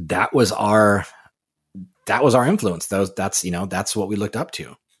that was our influence. That's what we looked up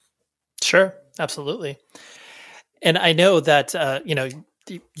to. Sure. Absolutely. And I know that,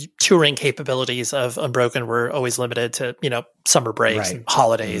 the touring capabilities of Unbroken were always limited to, summer breaks and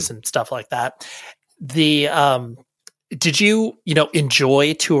holidays and stuff like that. Did you,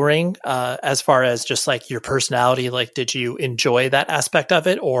 enjoy touring, as far as just like your personality? Like, did you enjoy that aspect of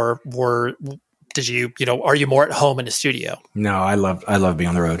it, or did you, are you more at home in the studio? No, I love being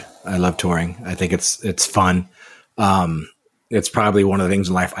on the road. I love touring. I think it's fun. It's probably one of the things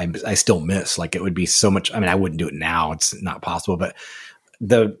in life I still miss. Like, it would be so much. I mean, I wouldn't do it now. It's not possible, but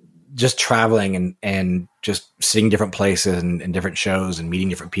just traveling and just seeing different places and different shows and meeting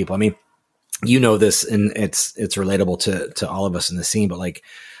different people. I mean, this, and it's relatable to all of us in the scene, but like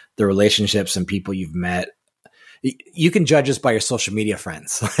the relationships and people you've met, you can judge us by your social media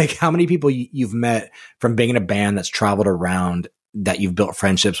friends. Like how many people you've met from being in a band that's traveled around, that you've built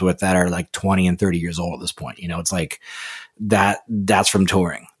friendships with, that are like 20 and 30 years old at this point. It's like that's from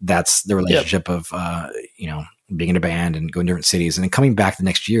touring. That's the relationship of, being in a band and going to different cities and then coming back the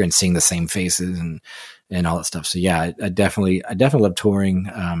next year and seeing the same faces and all that stuff. So yeah, I definitely love touring.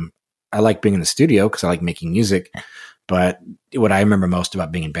 I like being in the studio because I like making music, but what I remember most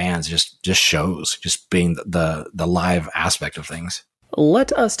about being in bands, just shows, just being the live aspect of things.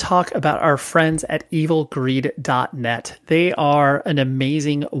 Let us talk about our friends at evilgreed.net. They are an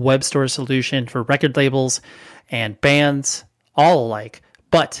amazing web store solution for record labels and bands all alike.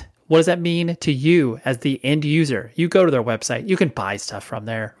 But what does that mean to you as the end user? You go to their website, you can buy stuff from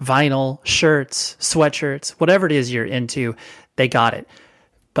there, vinyl, shirts, sweatshirts, whatever it is you're into, they got it.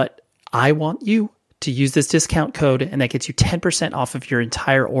 But I want you to use this discount code, and that gets you 10% off of your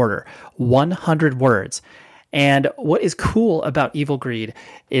entire order, 100 words. And what is cool about Evil Greed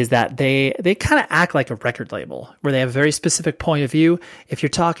is that they kind of act like a record label, where they have a very specific point of view. If you're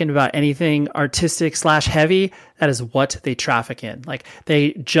talking about anything artistic / heavy, that is what they traffic in. Like,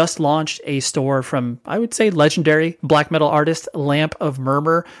 they just launched a store from, I would say, legendary black metal artist Lamp of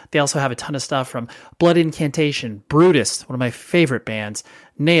Murmur. They also have a ton of stuff from Blood Incantation, Brutus, one of my favorite bands,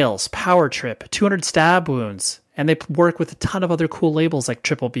 Nails, Power Trip, 200 Stab Wounds. And they work with a ton of other cool labels like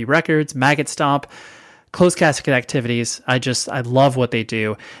Triple B Records, Maggot Stomp, Closed Casket Activities. I love what they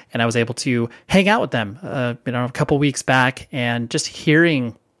do. And I was able to hang out with them, a couple weeks back, and just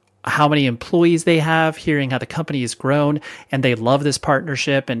hearing how many employees they have, hearing how the company has grown, and they love this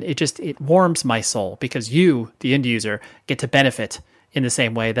partnership. And it warms my soul, because you, the end user, get to benefit in the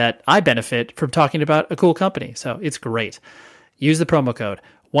same way that I benefit from talking about a cool company. So it's great. Use the promo code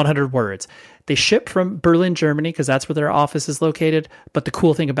 100 words. They ship from Berlin, Germany, because that's where their office is located. But the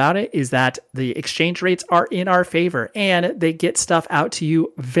cool thing about it is that the exchange rates are in our favor and they get stuff out to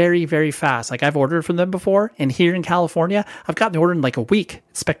you very, very fast. Like I've ordered from them before, and here in California, I've gotten the order in like a week.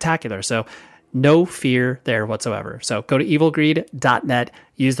 It's spectacular. So no fear there whatsoever. So go to evilgreed.net,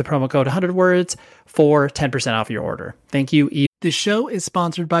 use the promo code 100 words for 10% off your order. Thank you. This show is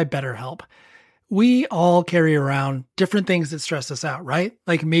sponsored by BetterHelp. We all carry around different things that stress us out, right?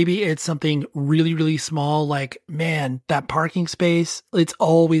 Like maybe it's something really, really small, like, man, that parking space, it's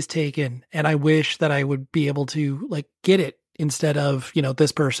always taken. And I wish that I would be able to like get it instead of,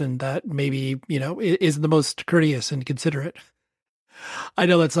 this person that maybe, isn't the most courteous and considerate. I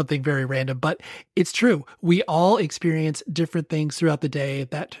know that's something very random, but it's true. We all experience different things throughout the day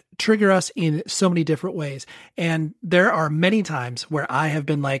that trigger us in so many different ways. And there are many times where I have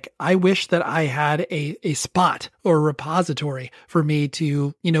been like, I wish that I had a spot or a repository for me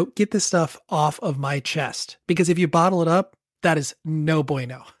to, get this stuff off of my chest. Because if you bottle it up, that is no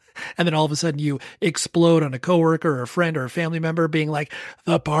bueno. And then all of a sudden you explode on a coworker or a friend or a family member being like,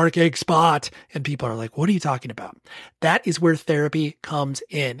 the parking spot. And people are like, what are you talking about? That is where therapy comes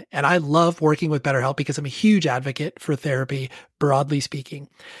in. And I love working with BetterHelp because I'm a huge advocate for therapy, broadly speaking.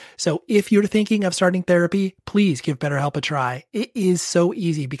 So if you're thinking of starting therapy, please give BetterHelp a try. It is so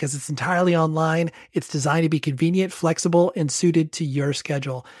easy because it's entirely online. It's designed to be convenient, flexible, and suited to your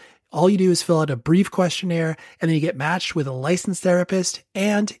schedule. All you do is fill out a brief questionnaire, and then you get matched with a licensed therapist.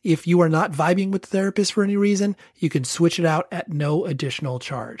 And if you are not vibing with the therapist for any reason, you can switch it out at no additional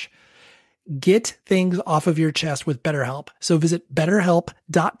charge. Get things off of your chest with BetterHelp. So visit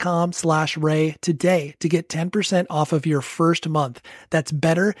betterhelp.com/Ray today to get 10% off of your first month. That's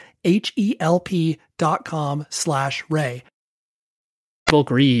betterhelp.com/Ray. Evil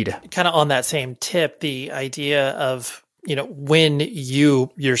Greed. Kind of on that same tip, the idea of when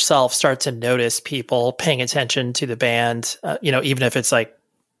you yourself start to notice people paying attention to the band, even if it's like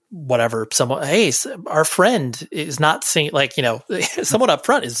whatever, someone, hey, our friend is not singing, like, someone up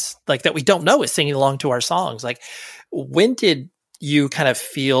front is like that we don't know is singing along to our songs. Like, when did you kind of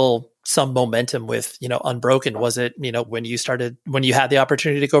feel some momentum with, Unbroken? Was it, when you had the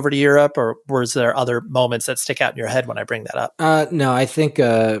opportunity to go over to Europe, or was there other moments that stick out in your head when I bring that up? No, I think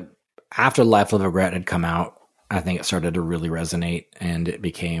after Life of Regret had come out, I think it started to really resonate, and it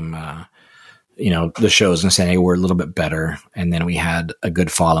became, the shows in San Diego were a little bit better. And then we had a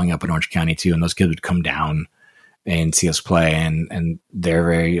good following up in Orange County too. And those kids would come down and see us play, and they're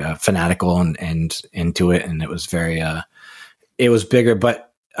very fanatical and into it. And it was it was bigger,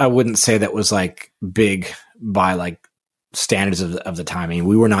 but I wouldn't say that was like big by like standards of the time. I mean,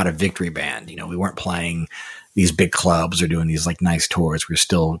 we were not a victory band. We weren't playing these big clubs or doing these like nice tours. We were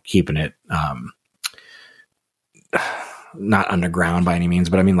still keeping it, not underground by any means,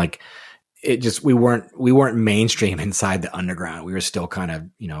 but I mean, like, it just, we weren't mainstream inside the underground. We were still kind of,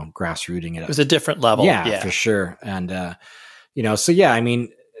 grassrooting it. It was a different level. Yeah, for sure. And, so yeah, I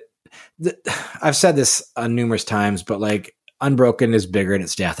mean, I've said this numerous times, but like, Unbroken is bigger in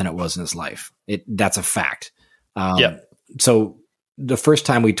its death than it was in its life. That's a fact. So the first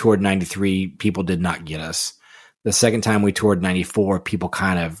time we toured 93, people did not get us. The second time we toured 94, people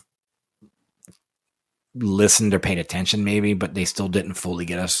kind of listened or paid attention maybe, but they still didn't fully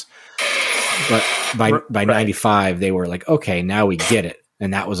get us. But by 95, they were like, okay, now we get it.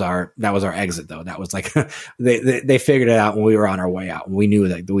 And that was our exit though. That was like, they figured it out when we were on our way out, and we knew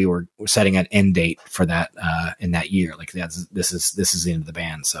that we were setting an end date for that, in that year. Like this is the end of the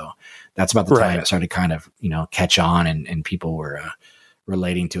band. So that's about the time it started kind of, catch on, and people were,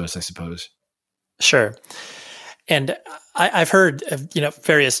 relating to us, I suppose. Sure. And I've heard,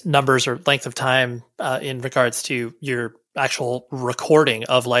 various numbers or length of time in regards to your actual recording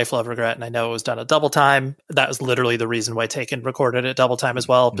of Life, Love, Regret. And I know it was done at double time. That was literally the reason why Taken recorded at double time as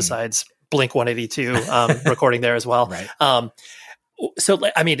well, besides Blink 182 recording there as well. Right. So,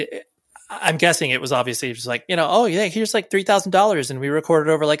 I mean, I'm guessing it was obviously just like, oh yeah, here's like $3,000 and we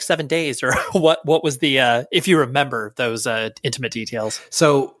recorded over like 7 days, or what was the, if you remember those intimate details.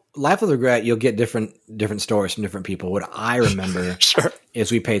 So Life of Regret, you'll get different stories from different people. What I remember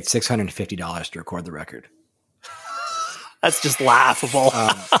is we paid $650 to record the record. That's just laughable.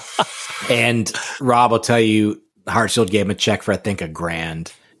 And Rob will tell you, Hartsfield gave him a check for, I think,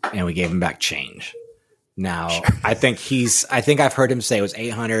 $1,000, and we gave him back change. Now, I think I've heard him say it was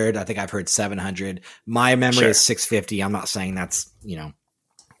 800. I think I've heard 700. My memory is 650. I'm not saying that's,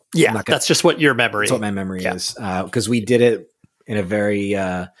 that's just what your memory. That's what my memory is. Because we did it in a very,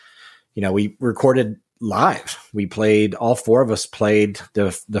 we recorded live. We played, all four of us played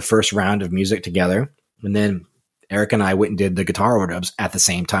the first round of music together. And then Eric and I went and did the guitar overdubs at the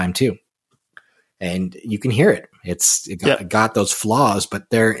same time too. And you can hear it. It got those flaws, but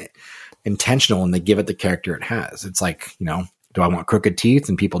they're intentional and they give it the character it has. It's like, do I want crooked teeth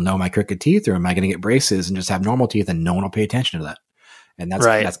and people know my crooked teeth, or am I going to get braces and just have normal teeth and no one will pay attention to that? And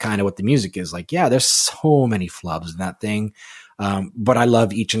that's kind of what the music is like. Yeah, there's so many flubs in that thing. But I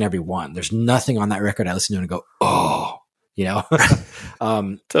love each and every one. There's nothing on that record I listen to and go, oh,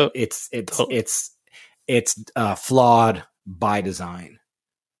 it's flawed by design.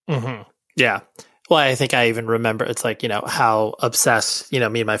 Mm-hmm. Yeah. Well, I think I even remember it's like, how obsessed, me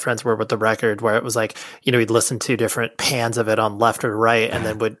and my friends were with the record, where it was like, we'd listen to different pans of it on left or right and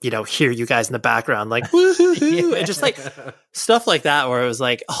then would, hear you guys in the background, like, woo-hoo-hoo, and just like stuff like that, where it was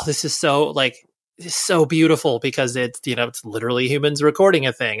like, oh, this is so beautiful because it's, it's literally humans recording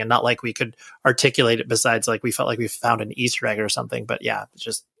a thing and not like we could articulate it besides like we felt like we found an Easter egg or something. But yeah, it's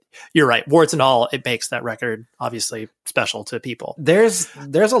just, you're right. Warts and all, it makes that record obviously special to people. There's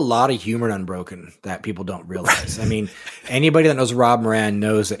a lot of humor in Unbroken that people don't realize. I mean, anybody that knows Rob Moran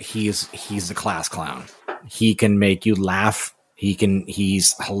knows that he's a class clown. He can make you laugh.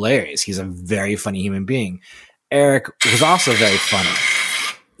 He's hilarious. He's a very funny human being. Eric was also very funny.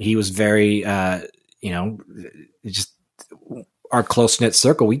 He was very, just our close knit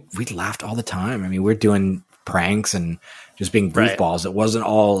circle. We laughed all the time. I mean, we're doing pranks and just being goofballs. It wasn't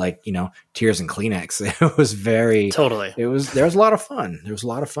all like, tears and Kleenex. It was very, totally. There was a lot of fun.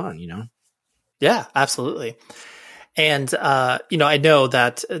 Yeah, absolutely. And, I know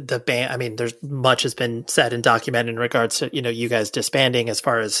that the band, I mean, there's much has been said and documented in regards to, you guys disbanding as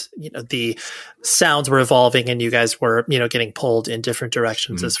far as, the sounds were evolving and you guys were, getting pulled in different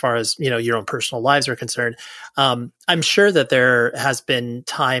directions as far as, your own personal lives are concerned. I'm sure that there has been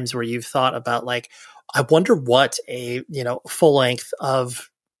times where you've thought about like, I wonder what a, full length of,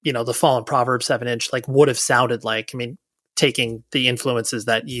 the Fallen Proverbs 7-inch like would have sounded like. I mean, taking the influences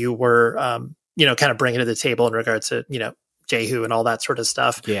that you were, kind of bringing to the table in regards to, Jehu and all that sort of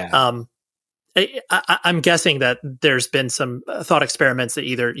stuff. Yeah. I'm guessing that there's been some thought experiments that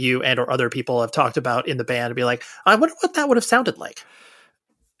either you and or other people have talked about in the band to be like, I wonder what that would have sounded like.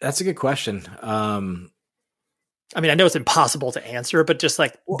 That's a good question. I mean, I know it's impossible to answer, but just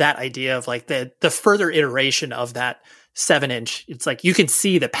like that idea of like the further iteration of that 7-inch, it's like you can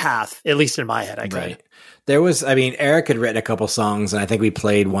see the path, at least in my head. I could. Right. There was, Eric had written a couple songs and I think we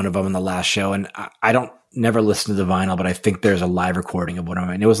played one of them in the last show, and I don't never listen to the vinyl, but I think there's a live recording of one of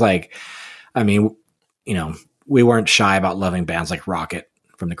them. And it was like, we weren't shy about loving bands like Rocket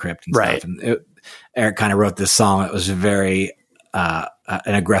from the Crypt and stuff. And Eric kind of wrote this song. It was very,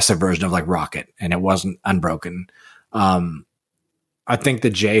 an aggressive version of like Rocket, and it wasn't Unbroken. I think the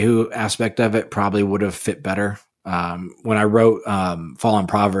Jehu aspect of it probably would have fit better. When I wrote Fallen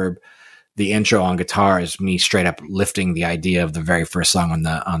Proverb, the intro on guitar is me straight up lifting the idea of the very first song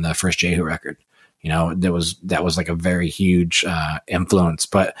on the first Jehu record. That was like a very huge influence.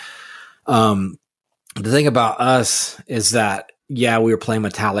 But the thing about us is that, yeah, we were playing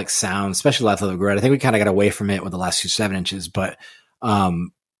metallic sounds, especially Life of the Regret. I think we kind of got away from it with the last 2 7-inches, but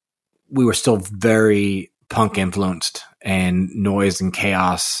we were still very punk influenced and noise and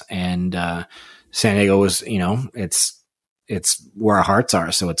chaos. And San Diego was, it's where our hearts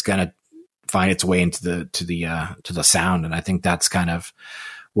are, so it's gonna find its way into the sound. And I think that's kind of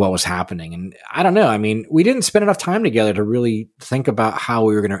what was happening. And I don't know. I mean, we didn't spend enough time together to really think about how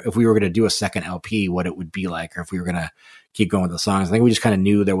if we were going to do a second LP, what it would be like, or if we were going to keep going with the songs. I think we just kind of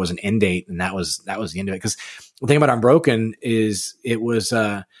knew there was an end date, and that was the end of it. Because the thing about Unbroken is it was,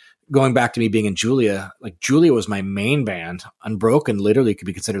 going back to me being in Julia, like Julia was my main band. Unbroken literally could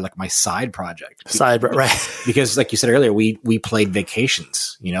be considered like my side project. Right. Because like you said earlier, we played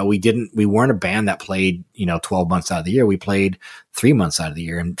vacations. We weren't a band that played, 12 months out of the year. We played 3 months out of the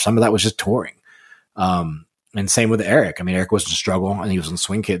year. And some of that was just touring. And same with Eric. I mean, Eric was in Struggle and he was in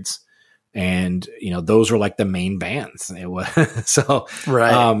Swing Kids. And, those were like the main bands. It was so,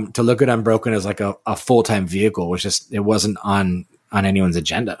 right. To look at Unbroken as like a full-time vehicle was just, it wasn't on anyone's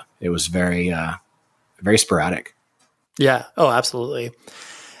agenda. It was very, very sporadic. Yeah. Oh, absolutely.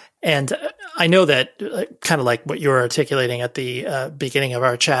 And I know that kind of like what you were articulating at the beginning of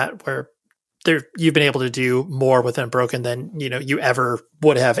our chat, where you've been able to do more with Unbroken than, you ever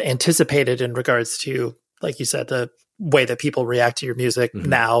would have anticipated in regards to, like you said, the way that people react to your music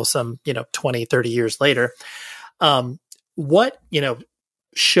now, some, 20, 30 years later. What,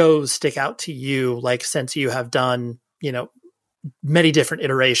 shows stick out to you, like, since you have done, many different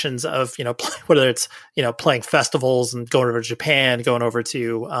iterations of, whether it's, playing festivals and going over to Japan, going over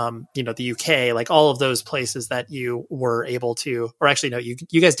to, the UK, like all of those places that you were able to, or actually, no,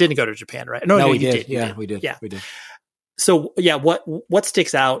 you guys didn't go to Japan, right? No, we you did. did. You Yeah, did. we did. Yeah. We did. So yeah, what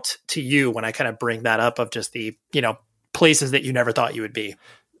sticks out to you when I kind of bring that up of just the, places that you never thought you would be?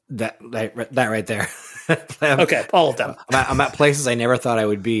 That right there. Okay. All of them. I'm at places I never thought I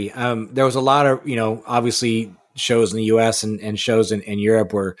would be. There was a lot of, obviously shows in the US and shows in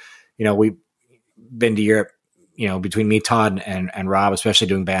Europe where, we've been to Europe, between me, Todd and Rob, especially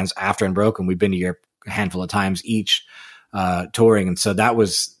doing bands after Unbroken, we've been to Europe a handful of times each, touring. And so that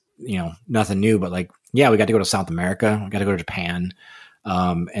was, nothing new, but like, yeah, we got to go to South America. We got to go to Japan,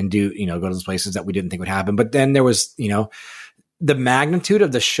 and do, go to those places that we didn't think would happen. But then there was, the magnitude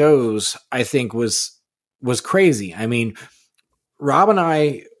of the shows, I think was crazy. I mean, Rob and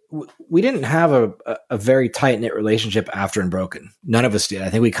I, we didn't have a very tight knit relationship after Unbroken. None of us did. I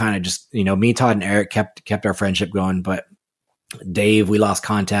think we kind of just, me, Todd, and Eric kept our friendship going. But Dave, we lost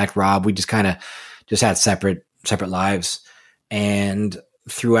contact. Rob, we just kind of just had separate lives. And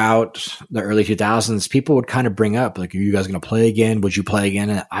throughout the early 2000s, people would kind of bring up, like, are you guys going to play again? Would you play again?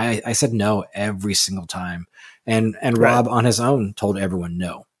 And I said no every single time. And right. Rob on his own told everyone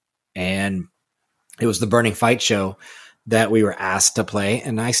no. And it was the Burning Fight show that we were asked to play,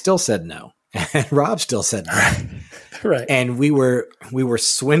 and I still said no. And Rob still said no. Right. And we were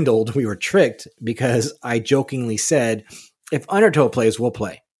swindled, we were tricked, because I jokingly said, if Undertow plays, we'll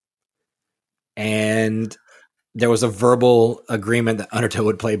play. And there was a verbal agreement that Undertow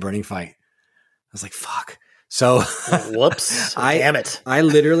would play Burning Fight. I was like, fuck. So whoops. Damn it. I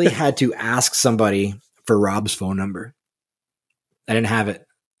literally had to ask somebody for Rob's phone number. I didn't have it,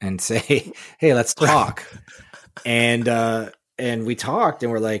 and say, hey, let's talk. And we talked,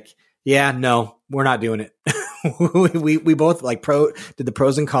 and we're like, yeah, no, we're not doing it. we both did the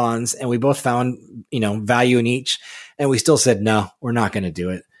pros and cons, and we both found, value in each, and we still said, no, we're not going to do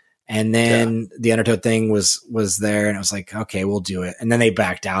it. And then the Undertow thing was there, and it was like, okay, we'll do it. And then they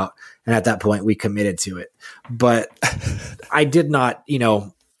backed out. And at that point we committed to it. But I did not,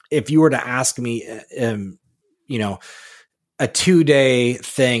 if you were to ask me, a 2-day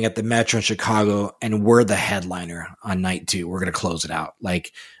thing at the Metro in Chicago, and we're the headliner on night 2, we're going to close it out.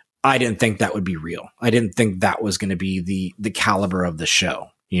 Like, I didn't think that would be real. I didn't think that was going to be the caliber of the show.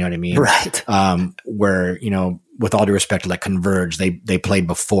 You know what I mean? Right. Where, with all due respect to like Converge, they played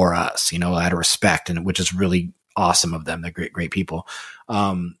before us, out of respect, and which is really awesome of them. They're great people.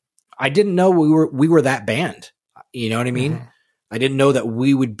 I didn't know we were that band. You know what I mean? Mm-hmm. I didn't know that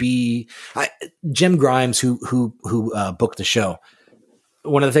we would be Jim Grimes, who booked the show.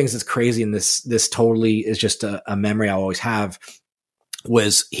 One of the things that's crazy, and this totally is just a memory I'll always have,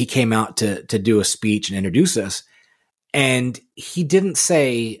 was he came out to do a speech and introduce us. And he didn't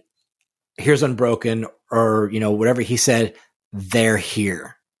say, here's Unbroken, or, whatever. He said, they're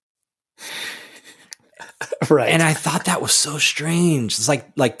here. Right. And I thought that was so strange. It's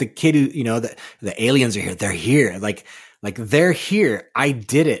like the kid who, the aliens are here. They're here. Like they're here. I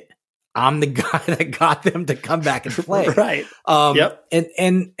did it. I'm the guy that got them to come back and play. Right. Yep.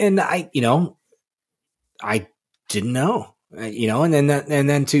 And I, I didn't know, and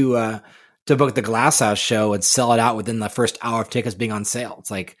then to book the Glass House show and sell it out within the first hour of tickets being on sale. It's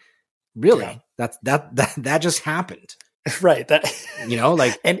like, really? Yeah. That just happened. Right.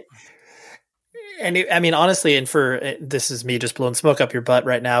 I mean, honestly, and this is me just blowing smoke up your butt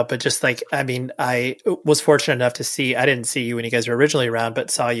right now, but just like, I mean, I was fortunate enough to I didn't see you when you guys were originally around,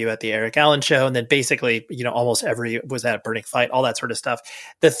 but saw you at the Eric Allen show. And then basically, almost was at Burning Fight, all that sort of stuff.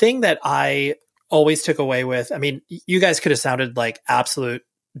 The thing that I always took away with, I mean, you guys could have sounded like absolute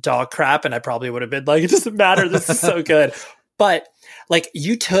dog crap, and I probably would have been like, it doesn't matter. This is so good. But like,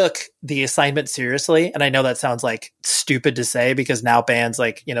 you took the assignment seriously. And I know that sounds like stupid to say, because now bands,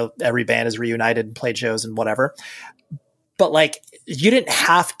 like, every band is reunited and played shows and whatever. But like, you didn't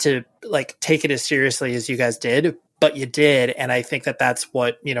have to like take it as seriously as you guys did, but you did. And I think that that's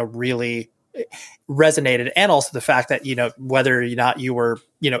what, really resonated. And also the fact that, whether or not you were,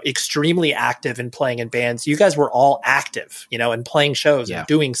 extremely active in playing in bands, you guys were all active, and playing shows and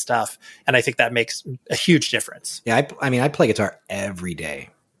doing stuff. And I think that makes a huge difference. Yeah. I mean, I play guitar every day.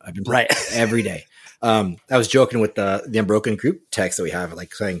 I've been playing every day. I was joking with the Unbroken group text that we have,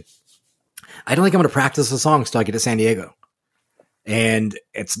 like saying, I don't think I'm going to practice the songs till I get to San Diego. And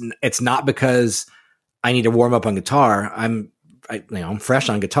it's not because I need to warm up on guitar. I'm fresh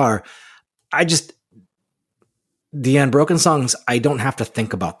on guitar. The Unbroken songs, I don't have to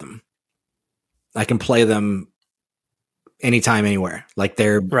think about them. I can play them anytime, anywhere. Like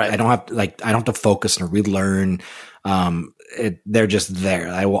they're right. I don't have to focus and relearn. They're just there.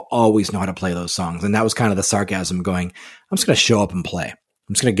 I will always know how to play those songs. And that was kind of the sarcasm going, I'm just going to show up and play.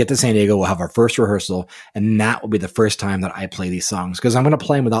 I'm just going to get to San Diego. We'll have our first rehearsal. And that will be the first time that I play these songs, because I'm going to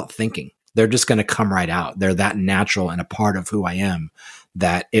play them without thinking. They're just going to come right out. They're that natural and a part of who I am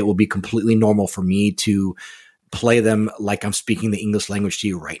that it will be completely normal for me to play them like I'm speaking the English language to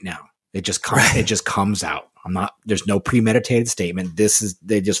you right now. It just comes, It just comes out. There's no premeditated statement.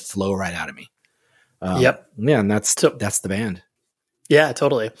 They just flow right out of me. Yep. Yeah. And that's the band. Yeah,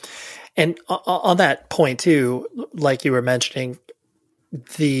 totally. And on that point too, like you were mentioning,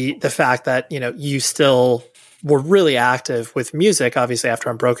 the fact that, you still were really active with music, obviously after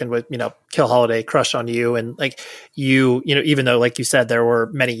Unbroken with, Kill Holiday, Crush on You. And like even though, like you said, there were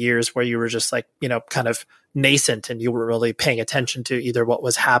many years where you were just like, kind of nascent and you were really paying attention to either what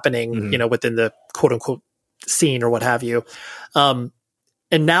was happening, within the quote unquote scene or what have you.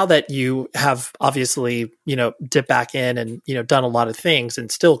 And now that you have obviously, dipped back in and, done a lot of things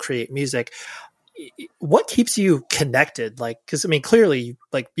and still create music, what keeps you connected? Like, cause I mean, clearly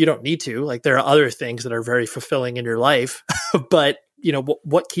like you don't need to, like there are other things that are very fulfilling in your life, but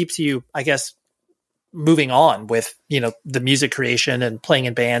what keeps you, I guess, moving on with, the music creation and playing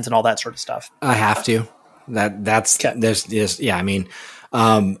in bands and all that sort of stuff? I have to, I mean,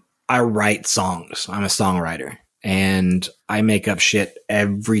 I write songs. I'm a songwriter and I make up shit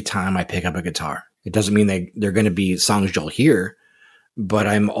every time I pick up a guitar. It doesn't mean they're going to be songs you'll hear, but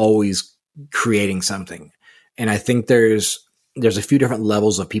I'm always creating something. And I think there's a few different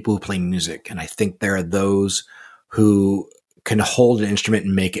levels of people who play music. And I think there are those who can hold an instrument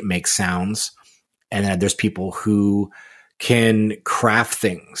and make it make sounds. And then there's people who can craft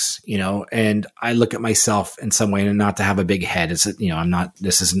things, and I look at myself in some way, and not to have a big head. It's,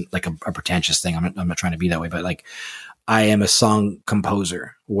 this isn't like a pretentious thing. I'm not trying to be that way, but like I am a song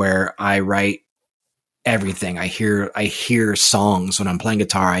composer where I write everything. I hear songs when I'm playing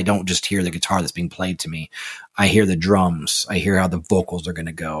guitar. I don't just hear the guitar that's being played to me. I hear the drums. I hear how the vocals are going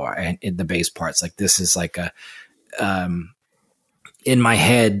to go and the bass parts. Like this is like in my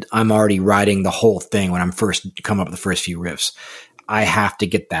head, I'm already writing the whole thing when I'm first come up with the first few riffs. I have to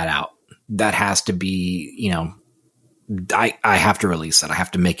get that out. That has to be, I have to release it. I have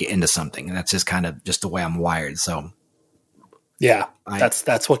to make it into something. And that's just kind of just the way I'm wired. So yeah,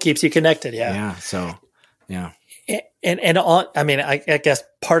 that's what keeps you connected. Yeah. Yeah. So yeah. I guess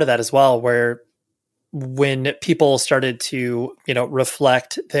part of that as well, where when people started to,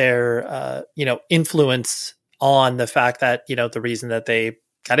 reflect their, influence on the fact that, the reason that they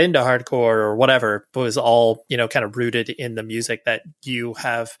got into hardcore or whatever was all, kind of rooted in the music that you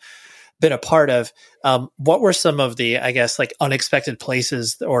have been a part of. What were some of the, I guess, like unexpected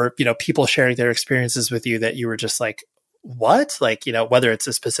places or, people sharing their experiences with you that you were just like, what? Like, whether it's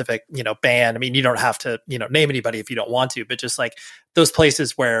a specific, band, I mean, you don't have to, name anybody if you don't want to, but just like those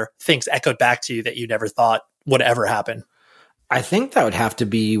places where things echoed back to you that you never thought would ever happen. I think that would have to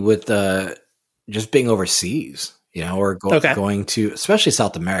be with just being overseas, or going to, especially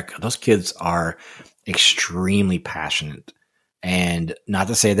South America. Those kids are extremely passionate, and not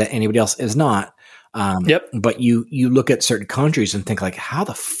to say that anybody else is not. But you look at certain countries and think like, how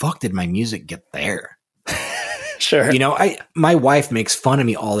the fuck did my music get there? Sure. My wife makes fun of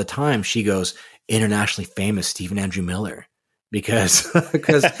me all the time. She goes, internationally famous Stephen Andrew Miller, because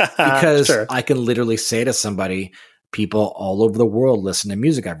Sure. I can literally say to somebody, people all over the world listen to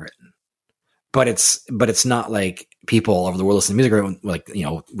music I've written. But it's not like people all over the world listen to music like,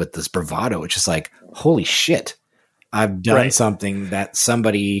 with this bravado. It's just like, holy shit, I've done something that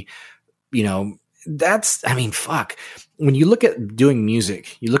somebody, fuck. When you look at doing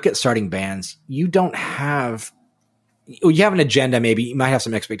music, you look at starting bands, you have an agenda, maybe you might have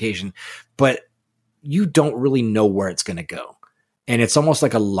some expectation, but you don't really know where it's going to go. And it's almost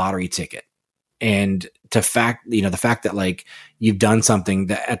like a lottery ticket. And the fact that like you've done something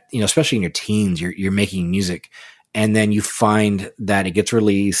that, especially in your teens, you're making music, and then you find that it gets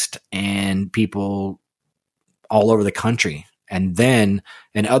released and people all over the country and then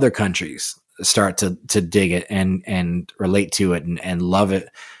in other countries start to dig it and relate to it and love it.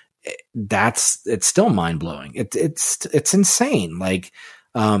 It's still mind blowing. It's insane. Like,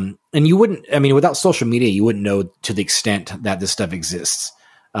 and you wouldn't, without social media, you wouldn't know to the extent that this stuff exists.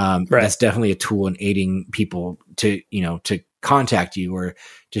 That's definitely a tool in aiding people to contact you or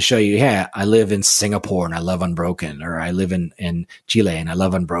to show you, yeah, I live in Singapore and I love Unbroken, or I live in Chile and I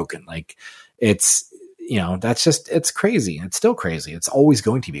love Unbroken. Like it's, it's crazy. It's still crazy. It's always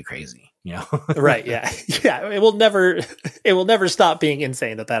going to be crazy, Right. Yeah. Yeah. It will never stop being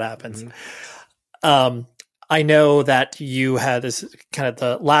insane that happens. Mm-hmm. I know that you had this kind of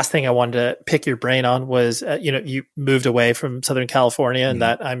the last thing I wanted to pick your brain on was, you moved away from Southern California, and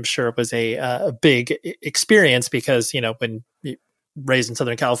that I'm sure was a big experience because, when you raised in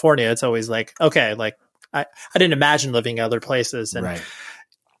Southern California, it's always like, okay, like I didn't imagine living other places. And, Right.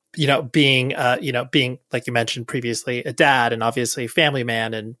 being like you mentioned previously, a dad and obviously family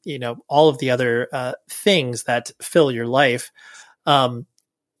man and, all of the other things that fill your life.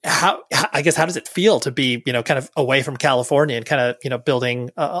 How does it feel to be, kind of away from California and kind of, building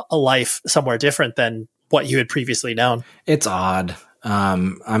a life somewhere different than what you had previously known? It's odd.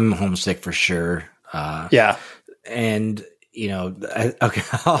 I'm homesick for sure. Yeah. And, okay,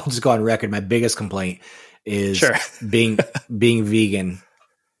 I'll just go on record. My biggest complaint is being vegan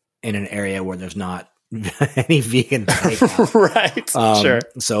in an area where there's not any vegan takeout. Right. Sure.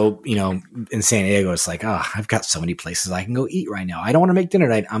 So, in San Diego, it's like, oh, I've got so many places I can go eat right now. I don't want to make dinner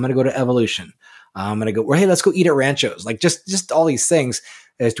tonight. I'm going to go to Evolution. I'm going to go, hey, let's go eat at Ranchos. Like just all these things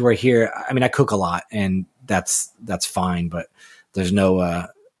as to where here, I mean, I cook a lot and that's fine, but there's no,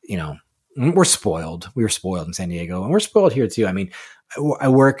 we're spoiled. We were spoiled in San Diego and we're spoiled here too. I mean, I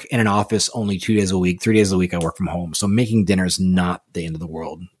work in an office only 2 days a week, 3 days a week. I work from home. So making dinner is not the end of the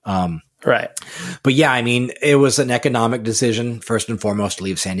world. Right. But yeah, I mean, it was an economic decision, first and foremost, to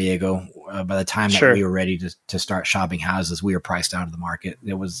leave San Diego. By the time that we were ready to start shopping houses, we were priced out of the market.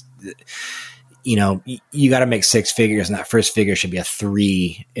 It was, you got to make six figures, and that first figure should be a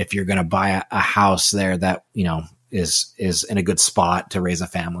 3 if you're going to buy a house there that, is in a good spot to raise a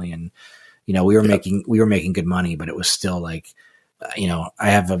family. And, we were making good money, but it was still like, I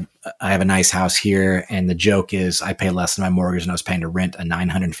have a nice house here, and the joke is I pay less than my mortgage, and I was paying to rent a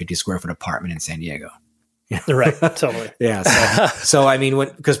 950 square foot apartment in San Diego. Right. Totally. Yeah. So I mean,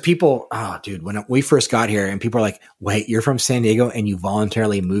 because people, when we first got here, and people are like, "Wait, you're from San Diego and you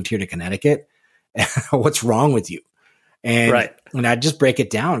voluntarily moved here to Connecticut? What's wrong with you?" And when I just break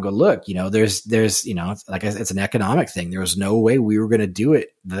it down and go, look, there's, like it's an economic thing. There was no way we were going to do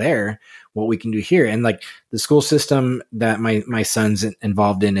it there. What we can do here. And like the school system that my son's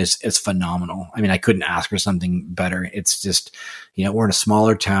involved in is phenomenal. I mean, I couldn't ask for something better. It's just, we're in a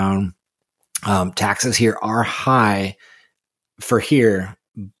smaller town. Taxes here are high for here,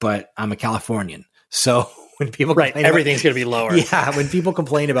 but I'm a Californian. So when people complain everything's going to be lower. Yeah. When people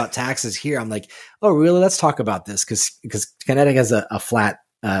complain about taxes here, I'm like, oh, really? Let's talk about this. Cause Connecticut has a flat,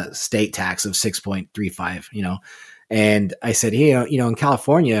 state tax of 6.35, and I said, hey, in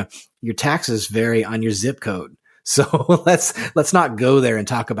California, your taxes vary on your zip code. So let's not go there and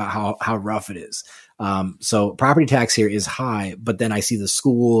talk about how rough it is. So property tax here is high, but then I see the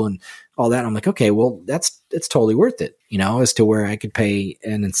school and all that. And I'm like, okay, well, it's totally worth it, as to where I could pay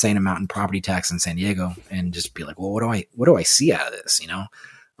an insane amount in property tax in San Diego and just be like, well, what do I see out of this?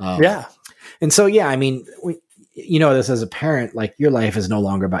 Yeah. And so, yeah, I mean, this as a parent, like your life is no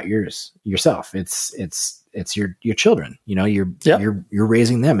longer about yourself. It's your children, you're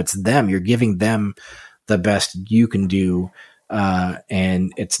raising them. It's them. You're giving them the best you can do.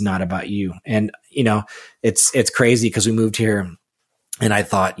 And it's not about you. And, it's crazy because we moved here and I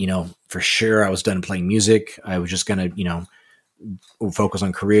thought, for sure I was done playing music. I was just going to, focus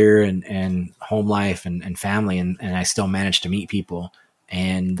on career and home life and family. And I still managed to meet people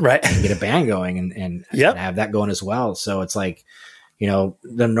and get a band going and have that going as well. So it's like, the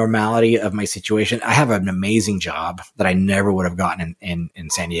normality of my situation. I have an amazing job that I never would have gotten in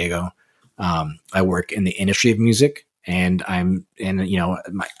San Diego. I work in the industry of music, and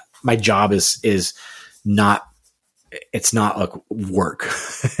my job is not, it's not like work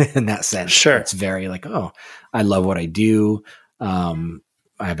in that sense. Sure. It's very like, oh, I love what I do.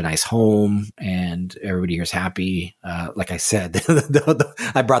 I have a nice home and everybody here's happy. Like I said,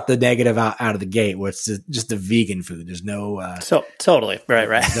 I brought the negative out of the gate where it's just the vegan food. There's no, totally.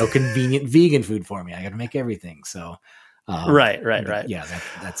 Right. No convenient vegan food for me. I got to make everything. So, right. Yeah,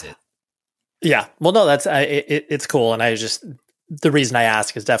 that's it. Yeah. Well, no, it's cool. And the reason I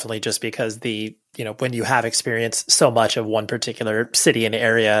ask is definitely just because when you have experienced so much of one particular city and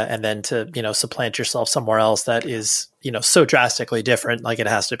area and then to, supplant yourself somewhere else that is, so drastically different, like it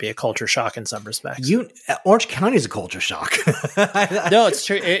has to be a culture shock in some respects. Orange County is a culture shock. No, it's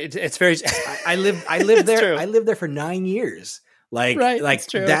true. It's very, I lived there. True. I lived there for 9 years.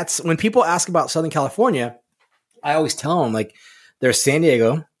 That's when people ask about Southern California, I always tell them like there's San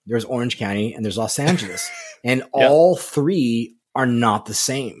Diego, there's Orange County, and there's Los Angeles. And all three are not the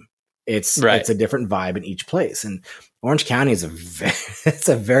same. It's a different vibe in each place. And Orange County is it's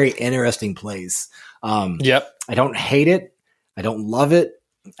a very interesting place. I don't hate it. I don't love it.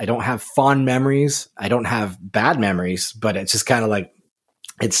 I don't have fond memories. I don't have bad memories, but it's just kind of like,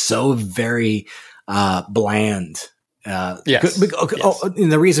 it's so very bland. Yes.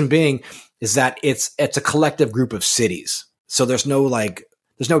 And the reason being is that it's a collective group of cities. So there's no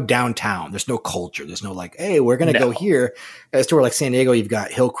downtown. There's no culture. There's no like, hey, we're going to go here. As to where like San Diego, you've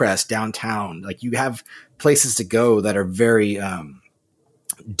got Hillcrest downtown. Like you have places to go that are very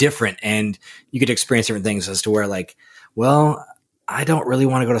different, and you get to experience different things as to where like, well, I don't really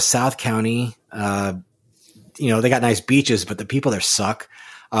want to go to South County. They got nice beaches, but the people there suck.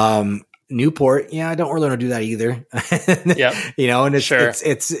 Newport, I don't really want to do that either. Yeah. And Sure.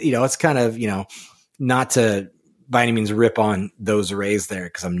 it's kind of, not to by any means rip on those raised there,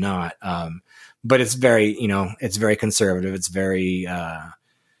 because I'm not. But it's very, it's very conservative. It's very,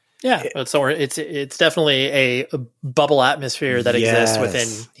 it's definitely a bubble atmosphere that exists within.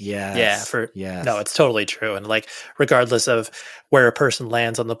 No, it's totally true. And like, regardless of where a person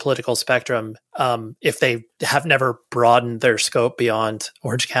lands on the political spectrum, if they have never broadened their scope beyond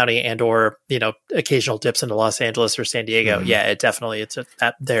Orange County and or occasional dips into Los Angeles or San Diego, it definitely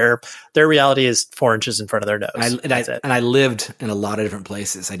their reality is 4 inches in front of their nose. And I lived in a lot of different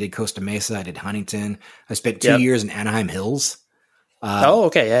places. I did Costa Mesa. I did Huntington. I spent 2 years in Anaheim Hills.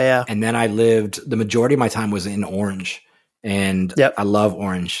 Okay. Yeah. And then the majority of my time was in Orange, and I love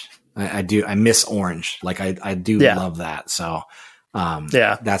Orange. I do. I miss Orange. Like I do love that. So,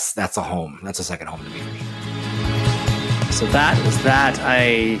 that's a home. That's a second home to me. So that is that.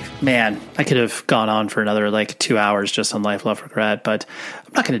 I could have gone on for another like 2 hours just on life, love, regret, but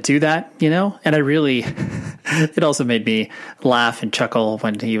I'm not going to do that, And I really, it also made me laugh and chuckle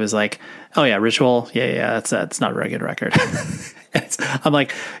when he was like, "Oh yeah, Ritual. Yeah. That's not a very good record." I'm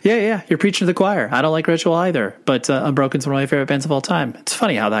like, yeah, you're preaching to the choir. I don't like Ritual either, but Unbroken's one of my favorite bands of all time. It's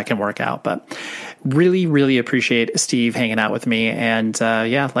funny how that can work out, but really, really appreciate Steve hanging out with me. And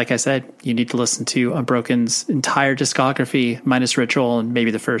like I said, you need to listen to Unbroken's entire discography, minus Ritual and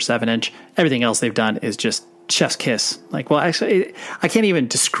maybe the first 7-inch. Everything else they've done is just chef's kiss. Like, well, actually, I can't even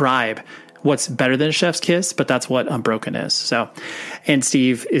describe what's better than Chef's Kiss, but that's what Unbroken is. So, and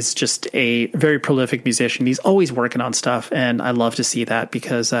Steve is just a very prolific musician. He's always working on stuff, and I love to see that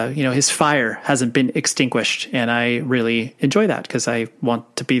because, his fire hasn't been extinguished, and I really enjoy that because I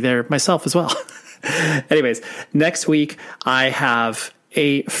want to be there myself as well. Anyways, next week I have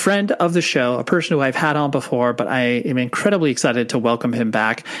a friend of the show, a person who I've had on before, but I am incredibly excited to welcome him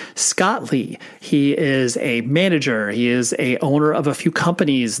back, Scott Lee. He is a manager. He is a owner of a few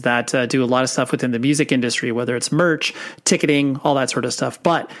companies that do a lot of stuff within the music industry, whether it's merch, ticketing, all that sort of stuff.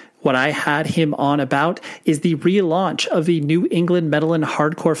 But what I had him on about is the relaunch of the New England Metal and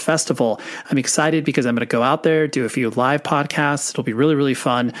Hardcore Festival. I'm excited because I'm going to go out there, do a few live podcasts. It'll be really, really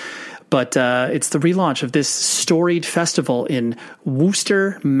fun. But it's the relaunch of this storied festival in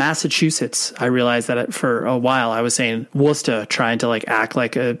Worcester, Massachusetts. I realized that for a while I was saying Worcester, trying to like act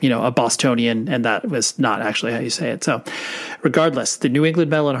like a Bostonian, and that was not actually how you say it. So regardless, the New England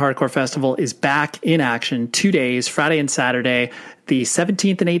Metal and Hardcore Festival is back in action 2 days, Friday and Saturday, the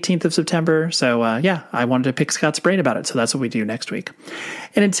 17th and 18th of September. So I wanted to pick Scott's brain about it. So that's what we do next week.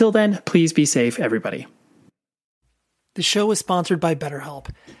 And until then, please be safe, everybody. The show is sponsored by BetterHelp.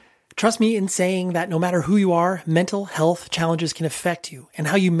 Trust me in saying that no matter who you are, mental health challenges can affect you, and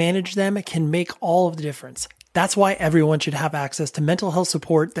how you manage them can make all of the difference. That's why everyone should have access to mental health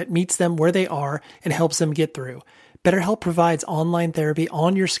support that meets them where they are and helps them get through. BetterHelp provides online therapy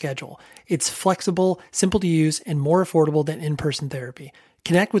on your schedule. It's flexible, simple to use, and more affordable than in-person therapy.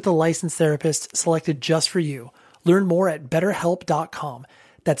 Connect with a licensed therapist selected just for you. Learn more at betterhelp.com.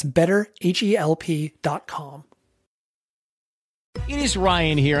 That's betterhelp.com. It is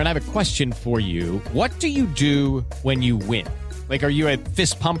Ryan here, and I have a question for you. What do you do when you win? Like, are you a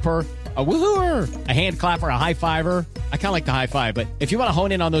fist pumper, a woohooer, a hand clapper, a high fiver? I kind of like the high five, but if you want to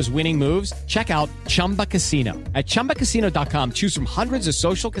hone in on those winning moves, check out Chumba Casino. At ChumbaCasino.com, choose from hundreds of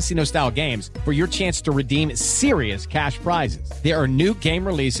social casino-style games for your chance to redeem serious cash prizes. There are new game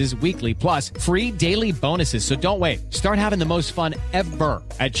releases weekly, plus free daily bonuses, so don't wait. Start having the most fun ever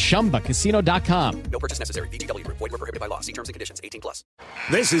at ChumbaCasino.com. No purchase necessary. VGW. Void where prohibited by law. See terms and conditions. 18+.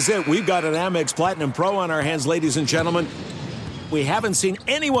 This is it. We've got an Amex Platinum Pro on our hands, ladies and gentlemen. We haven't seen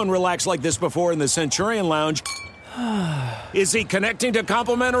anyone relax like this before in the Centurion Lounge. Is he connecting to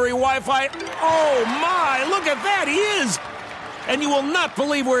complimentary Wi-Fi? Oh, my! Look at that! He is! And you will not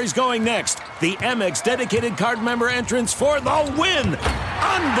believe where he's going next. The Amex dedicated card member entrance for the win!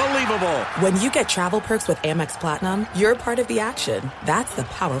 Unbelievable! When you get travel perks with Amex Platinum, you're part of the action. That's the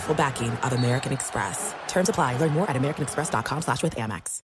powerful backing of American Express. Terms apply. Learn more at americanexpress.com/withAmex.